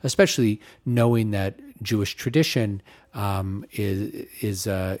respond? Especially knowing that Jewish tradition is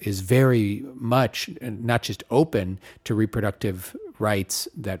very much not just open to reproductive rights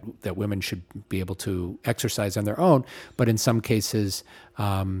that women should be able to exercise on their own, but in some cases,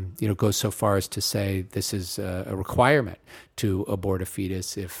 goes so far as to say this is a requirement to abort a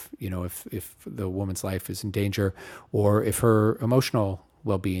fetus if the woman's life is in danger or if her emotional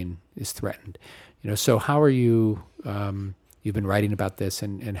well-being is threatened. So how are you? You've been writing about this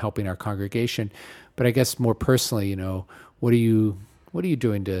and helping our congregation, but I guess more personally, what are you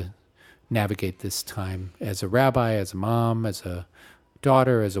doing to navigate this time as a rabbi, as a mom, as a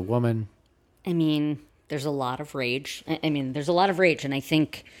daughter, as a woman? I mean, there's a lot of rage. There's a lot of rage, and I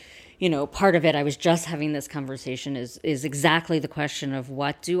think, part of it, I was just having this conversation, is exactly the question of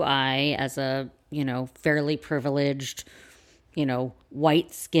what do I, as a, fairly privileged,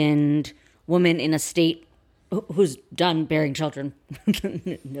 white-skinned woman in a state who's done bearing children,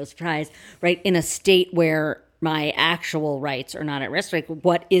 no surprise, right, in a state where my actual rights are not at risk. Like,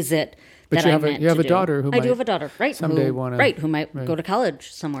 what is it that I meant to do? You have a daughter who I do have a daughter, right? Who might go to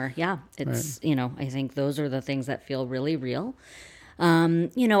college somewhere. Yeah, it's I think those are the things that feel really real.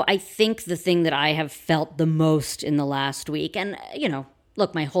 I think the thing that I have felt the most in the last week, and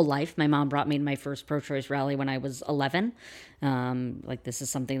look, my whole life, my mom brought me to my first pro-choice rally when I was 11. This is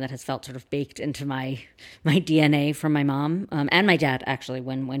something that has felt sort of baked into my DNA from my mom and my dad, actually.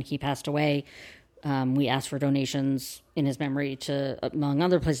 When he passed away, we asked for donations in his memory to, among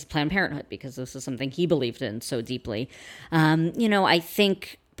other places, Planned Parenthood, because this is something he believed in so deeply. I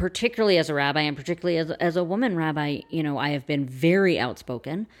think particularly as a rabbi and particularly as a woman rabbi, I have been very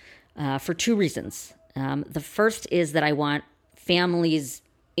outspoken for two reasons. The first is that I want families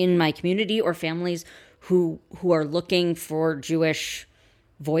in my community or families who are looking for Jewish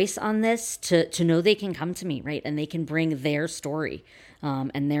voice on this to know they can come to me, right? And they can bring their story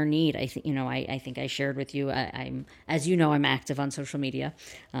and their need. I think, I think I shared with you, I'm, as you know, I'm active on social media.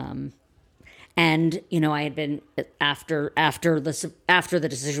 And, I had been after the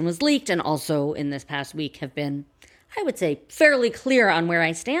decision was leaked and also in this past week have been, I would say, fairly clear on where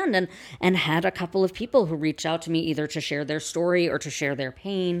I stand and had a couple of people who reached out to me either to share their story or to share their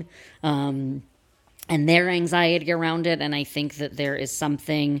pain and their anxiety around it. And I think that there is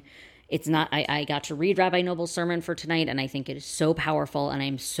something, it's not, I got to read Rabbi Noble's sermon for tonight, and I think it is so powerful, and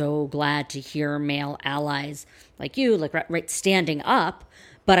I'm so glad to hear male allies like you, right, standing up.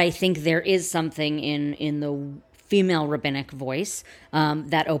 But I think there is something in the female rabbinic voice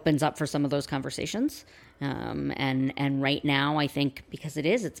that opens up for some of those conversations. And right now, I think because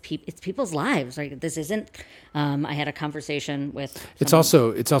it's people's lives. Right, this isn't. I had a conversation with. It's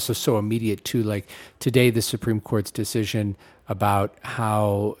also so immediate too. Like today, the Supreme Court's decision about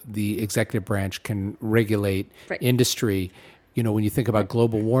how the executive branch can regulate industry. When you think about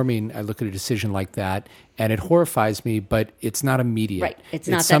global warming, I look at a decision like that, and it horrifies me. But it's not immediate. Right. It's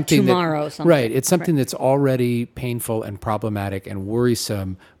not something that tomorrow. Right. It's something that's already painful and problematic and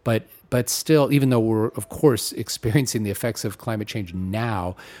worrisome. But still, even though we're, of course, experiencing the effects of climate change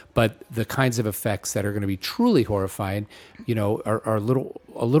now, but the kinds of effects that are going to be truly horrifying, are a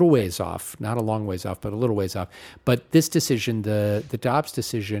little ways off, not a long ways off, but a little ways off. But this decision, the Dobbs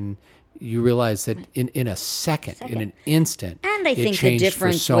decision, you realize that in a second, in an instant, and I think the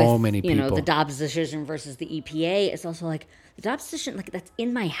difference with many people. The Dobbs decision versus the EPA is also like the Dobbs decision, like that's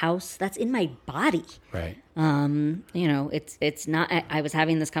in my house, that's in my body. Right. It's not. I was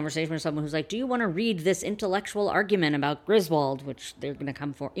having this conversation with someone who's like, "Do you want to read this intellectual argument about Griswold, which they're going to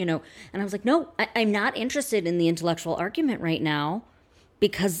come for?" And I was like, "No, I'm not interested in the intellectual argument right now,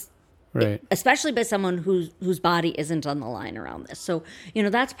 because." Right. Especially by someone whose body isn't on the line around this. So,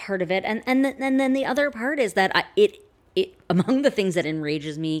 that's part of it. And then the other part is that it among the things that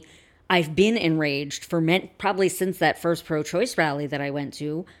enrages me, I've been enraged for probably since that first pro-choice rally that I went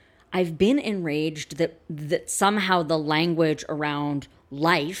to. I've been enraged that somehow the language around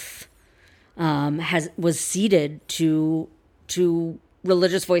life was ceded to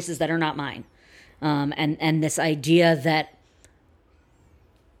religious voices that are not mine. And this idea that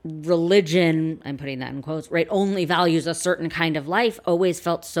religion, I'm putting that in quotes, right, only values a certain kind of life always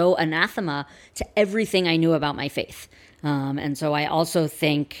felt so anathema to everything I knew about my faith. And so I also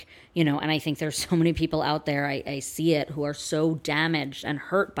think, and I think there's so many people out there, I see it, who are so damaged and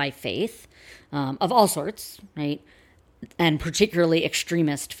hurt by faith of all sorts, right? and particularly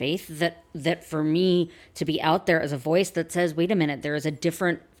extremist faith, that for me to be out there as a voice that says, wait a minute, there is a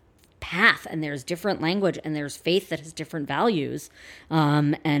different path and there's different language and there's faith that has different values,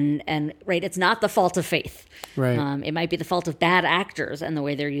 and right, it's not the fault of faith, Right. It might be the fault of bad actors and the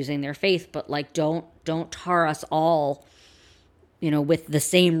way they're using their faith, but like don't tar us all, with the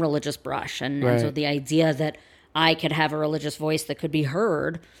same religious brush, and so Right. the idea that I could have a religious voice that could be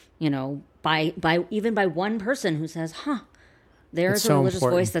heard, by even by one person who says, there's It's a so religious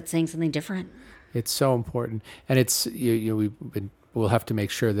important. voice that's saying something different. It's so important, and it's we'll have to make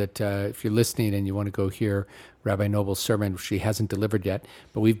sure that if you're listening and you want to go hear Rabbi Noble's sermon, which she hasn't delivered yet,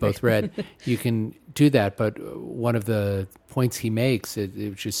 but we've both read, you can do that. But one of the points he makes,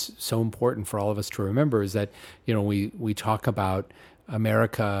 which is so important for all of us to remember, is that we talk about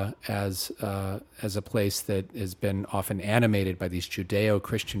America as a place that has been often animated by these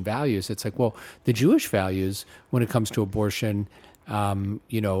Judeo-Christian values. It's like, well, the Jewish values when it comes to abortion,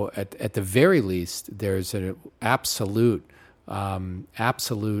 at the very least, there's an absolute,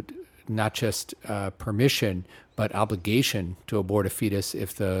 not just permission, but obligation to abort a fetus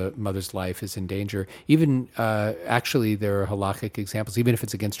if the mother's life is in danger. Even actually, there are halakhic examples, even if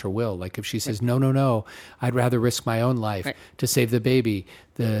it's against her will. Like if she says, no, I'd rather risk my own life to save the baby,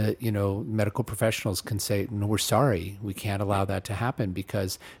 the medical professionals can say, no, we're sorry, we can't allow that to happen,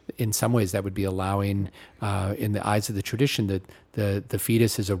 because in some ways that would be allowing, in the eyes of the tradition, that the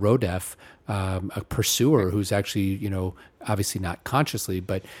fetus is a rodef, a pursuer who's actually, obviously not consciously,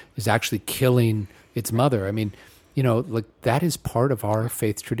 but is actually killing its mother. I mean, like that is part of our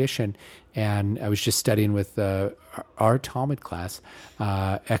faith tradition. And I was just studying with our Talmud class,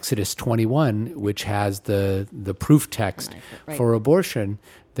 Exodus 21, which has the proof text for abortion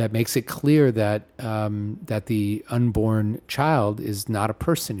that makes it clear that that the unborn child is not a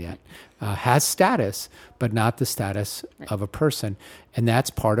person yet, has status, but not the status of a person. And that's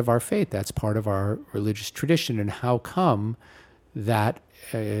part of our faith. That's part of our religious tradition. And how come that,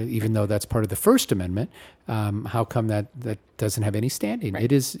 even though that's part of the First Amendment, how come that doesn't have any standing?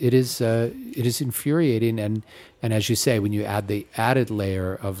 It is infuriating, and as you say, when you add the added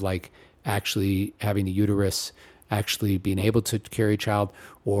layer of like actually having a uterus, actually being able to carry a child,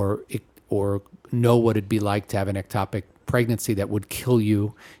 or know what it'd be like to have an ectopic pregnancy that would kill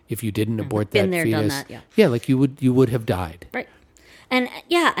you if you didn't abort that Been there, fetus. done that, yeah, like you would have died. Right. And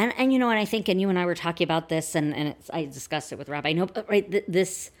yeah, and and I think, and you and I were talking about this, and I discussed it with Rabbi.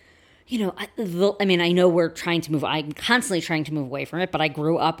 This, I know we're trying to move. I'm constantly trying to move away from it, but I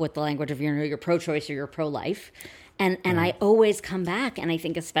grew up with the language of you're pro-choice or you're pro-life, and I always come back, and I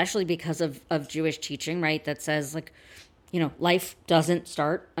think especially because of Jewish teaching, right, that says like, life doesn't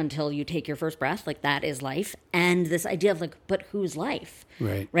start until you take your first breath. Like that is life. And this idea of like, but whose life?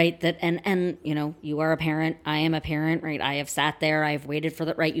 Right. Right. That, and, you are a parent. I am a parent, right? I have sat there. I've waited for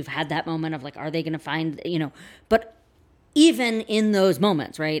right. You've had that moment of like, are they going to find, but even in those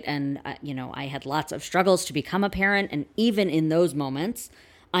moments, right. And, I had lots of struggles to become a parent. And even in those moments,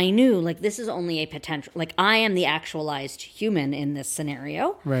 I knew like, this is only a potential, like I am the actualized human in this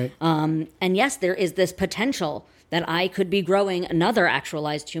scenario. Right. And yes, there is this potential that I could be growing another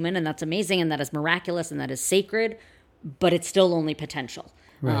actualized human, and that's amazing, and that is miraculous, and that is sacred, but it's still only potential.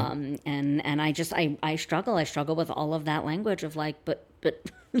 Right. And I struggle with all of that language of like, but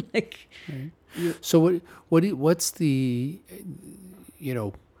like. Right. So what's the,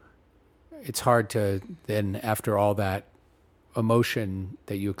 it's hard to then, after all that emotion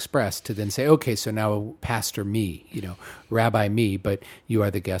that you express, to then say, okay, so now Pastor me, Rabbi me, but you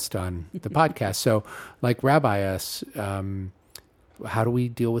are the guest on the podcast. So like rabbi us, how do we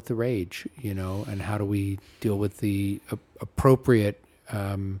deal with the rage, and how do we deal with the appropriate,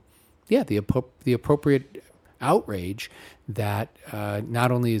 the appropriate outrage that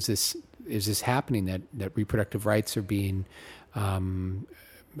not only is this happening, that reproductive rights are being,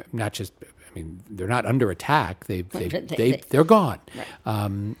 not just, they're not under attack. They're gone.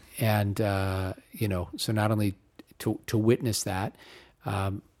 Right. So not only to witness that,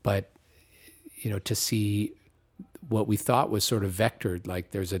 but, to see what we thought was sort of vectored,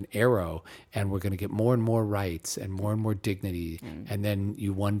 like there's an arrow and we're going to get more and more rights and more dignity. And then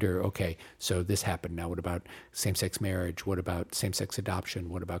you wonder, okay, so this happened. Now what about same-sex marriage? What about same-sex adoption?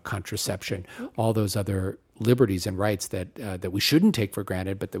 What about contraception? All those other liberties and rights that we shouldn't take for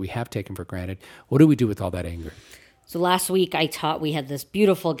granted, but that we have taken for granted. What do we do with all that anger? So last week we had this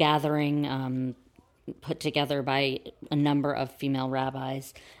beautiful gathering put together by a number of female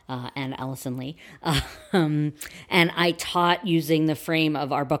rabbis and Allison Lee. And I taught using the frame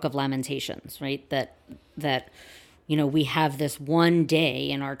of our Book of Lamentations, right? That we have this one day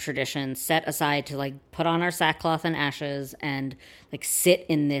in our tradition set aside to like put on our sackcloth and ashes and like sit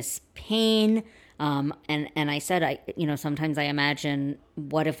in this pain. And I said, sometimes I imagine,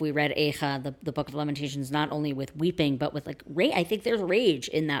 what if we read Eicha, the Book of Lamentations, not only with weeping, but with like rage. I think there's rage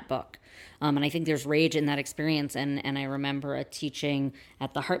in that book. And I think there's rage in that experience. And I remember a teaching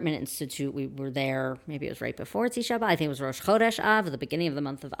at the Hartman Institute. We were there, maybe it was right before Tisha B'Av. I think it was Rosh Chodesh Av, the beginning of the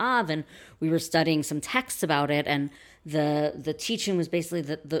month of Av. And we were studying some texts about it. And the teaching was basically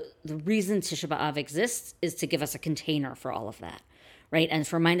that the reason Tisha B'Av exists is to give us a container for all of that. Right. And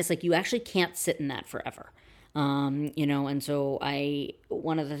to remind us, like, you actually can't sit in that forever. And so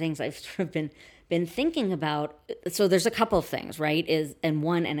one of the things I've sort of been thinking about, so there's a couple of things, right,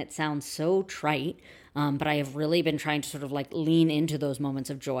 and it sounds so trite, but I have really been trying to sort of like lean into those moments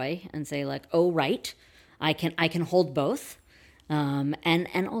of joy and say like, oh, right, I can hold both.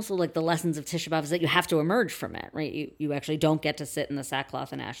 And also like the lessons of Tisha B'Av is that you have to emerge from it, right? You actually don't get to sit in the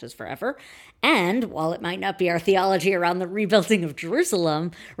sackcloth and ashes forever. And while it might not be our theology around the rebuilding of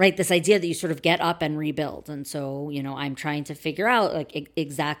Jerusalem, right, this idea that you sort of get up and rebuild. And so, I'm trying to figure out like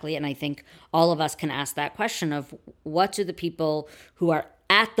exactly, and I think all of us can ask that question of what do the people who are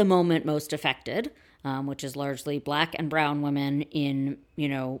at the moment most affected, which is largely Black and brown women in,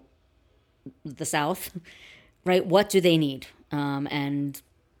 the South, right? What do they need? And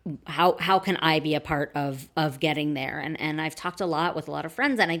how can I be a part of getting there? And I've talked a lot with a lot of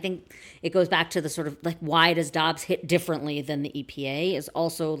friends, and I think it goes back to the sort of like, why does Dobbs hit differently than the EPA is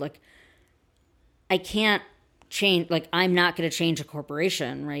also like, I can't change, like, I'm not going to change a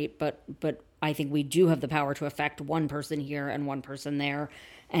corporation, right? But I think we do have the power to affect one person here and one person there.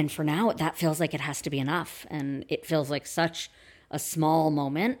 And for now, that feels like it has to be enough. And it feels like such a small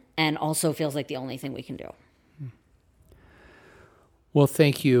moment, and also feels like the only thing we can do. Well,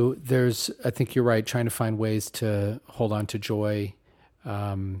 thank you. I think you're right, trying to find ways to hold on to joy,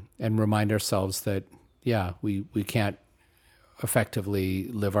 and remind ourselves that, we can't effectively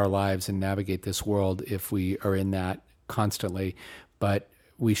live our lives and navigate this world if we are in that constantly, but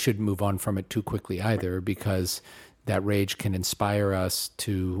we shouldn't move on from it too quickly either, because that rage can inspire us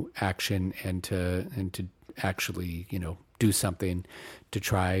to action and to actually, do something to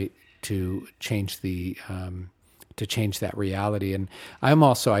try to change to change that reality. And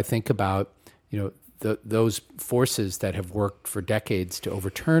I think about, those forces that have worked for decades to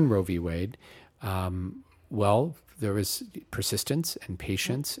overturn Roe v. Wade. There was persistence and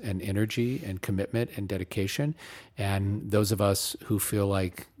patience and energy and commitment and dedication. And those of us who feel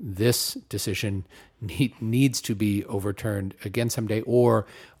like this decision needs to be overturned again someday, or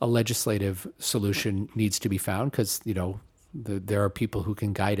a legislative solution needs to be found, because, there are people who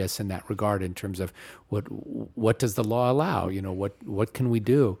can guide us in that regard in terms of what does the law allow? What can we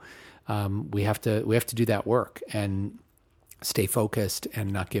do? We have to do that work and stay focused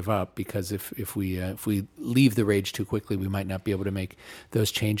and not give up, because if we leave the rage too quickly, we might not be able to make those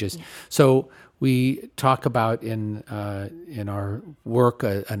changes. Yeah. So we talk about in our work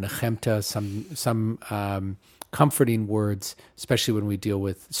a nechemta, some comforting words, especially when we deal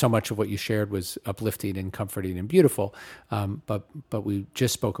with so much of what you shared was uplifting and comforting and beautiful. But we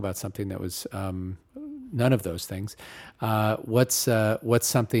just spoke about something that was none of those things. What's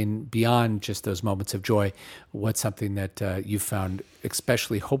something beyond just those moments of joy? What's something that you've found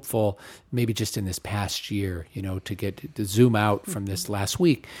especially hopeful, maybe just in this past year, to zoom out from this last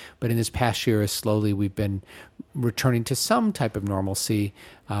week, but in this past year, as slowly we've been returning to some type of normalcy.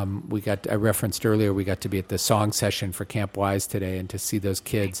 I referenced earlier, we got to be at the song session for Camp Wise today, and to see those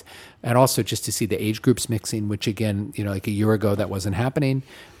kids, and also just to see the age groups mixing, which again, like a year ago, that wasn't happening.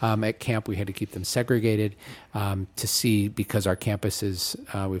 At camp, we had to keep them segregated, to see, because our campus is,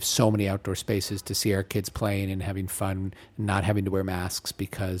 we have so many outdoor spaces, to see our kids playing and having fun, not having to wear masks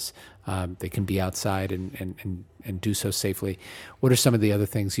because they can be outside and do so safely. What are some of the other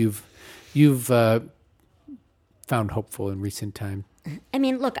things you've found hopeful in recent time? I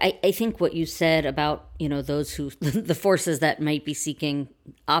mean, look, I think what you said about, those who, the forces that might be seeking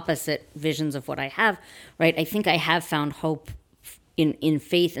opposite visions of what I have, right? I think I have found hope in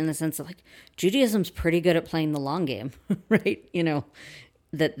faith, in the sense of like, Judaism's pretty good at playing the long game, right?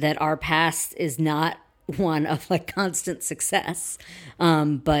 That our past is not one of like constant success,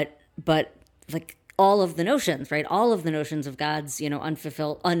 but like all of the notions, right? All of the notions of God's,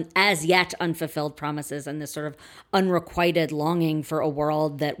 unfulfilled, as yet unfulfilled promises, and this sort of unrequited longing for a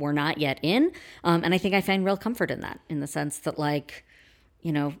world that we're not yet in. And I think I find real comfort in that, in the sense that, like,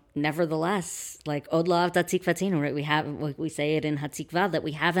 nevertheless, like Od la'avta tikvateinu, right? We say it in Hatikva that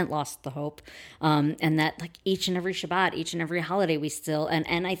we haven't lost the hope, and that like each and every Shabbat, each and every holiday, we still,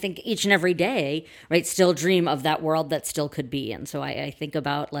 and I think each and every day, right, still dream of that world that still could be. And so I think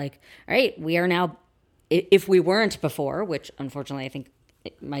about like, all right, we are now, if we weren't before, which unfortunately I think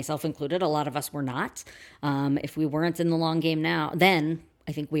myself included, a lot of us were not. If we weren't in the long game now, then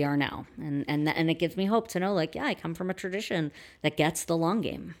I think we are now. And it gives me hope to know, like, yeah, I come from a tradition that gets the long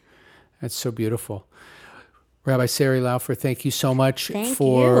game. That's so beautiful. Rabbi Sari Laufer, thank you so much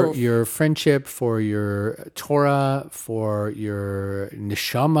for your friendship, for your Torah, for your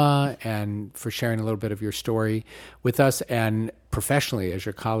neshama, and for sharing a little bit of your story with us. And professionally, as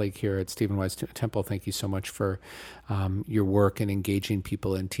your colleague here at Stephen Wise Temple, thank you so much for your work in engaging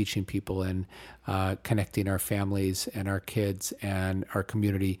people and teaching people and connecting our families and our kids and our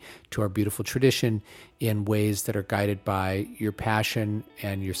community to our beautiful tradition in ways that are guided by your passion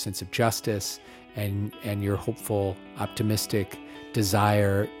and your sense of justice and your hopeful, optimistic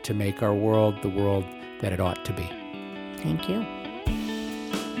desire to make our world the world that it ought to be. Thank you.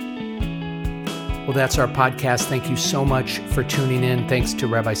 Well, that's our podcast. Thank you so much for tuning in. Thanks to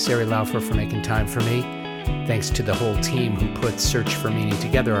Rabbi Sari Laufer for making time for me. Thanks to the whole team who put Search for Meaning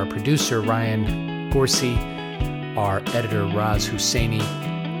together, our producer, Ryan Gorsey, our editor, Raz Husseini.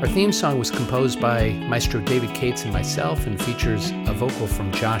 Our theme song was composed by Maestro David Cates and myself and features a vocal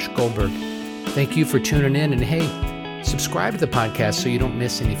from Josh Goldberg. Thank you for tuning in, and hey, subscribe to the podcast so you don't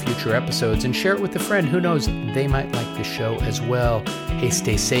miss any future episodes, and share it with a friend. Who knows, they might like the show as well. Hey,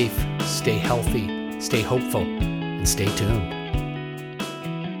 stay safe, stay healthy, stay hopeful, and stay tuned.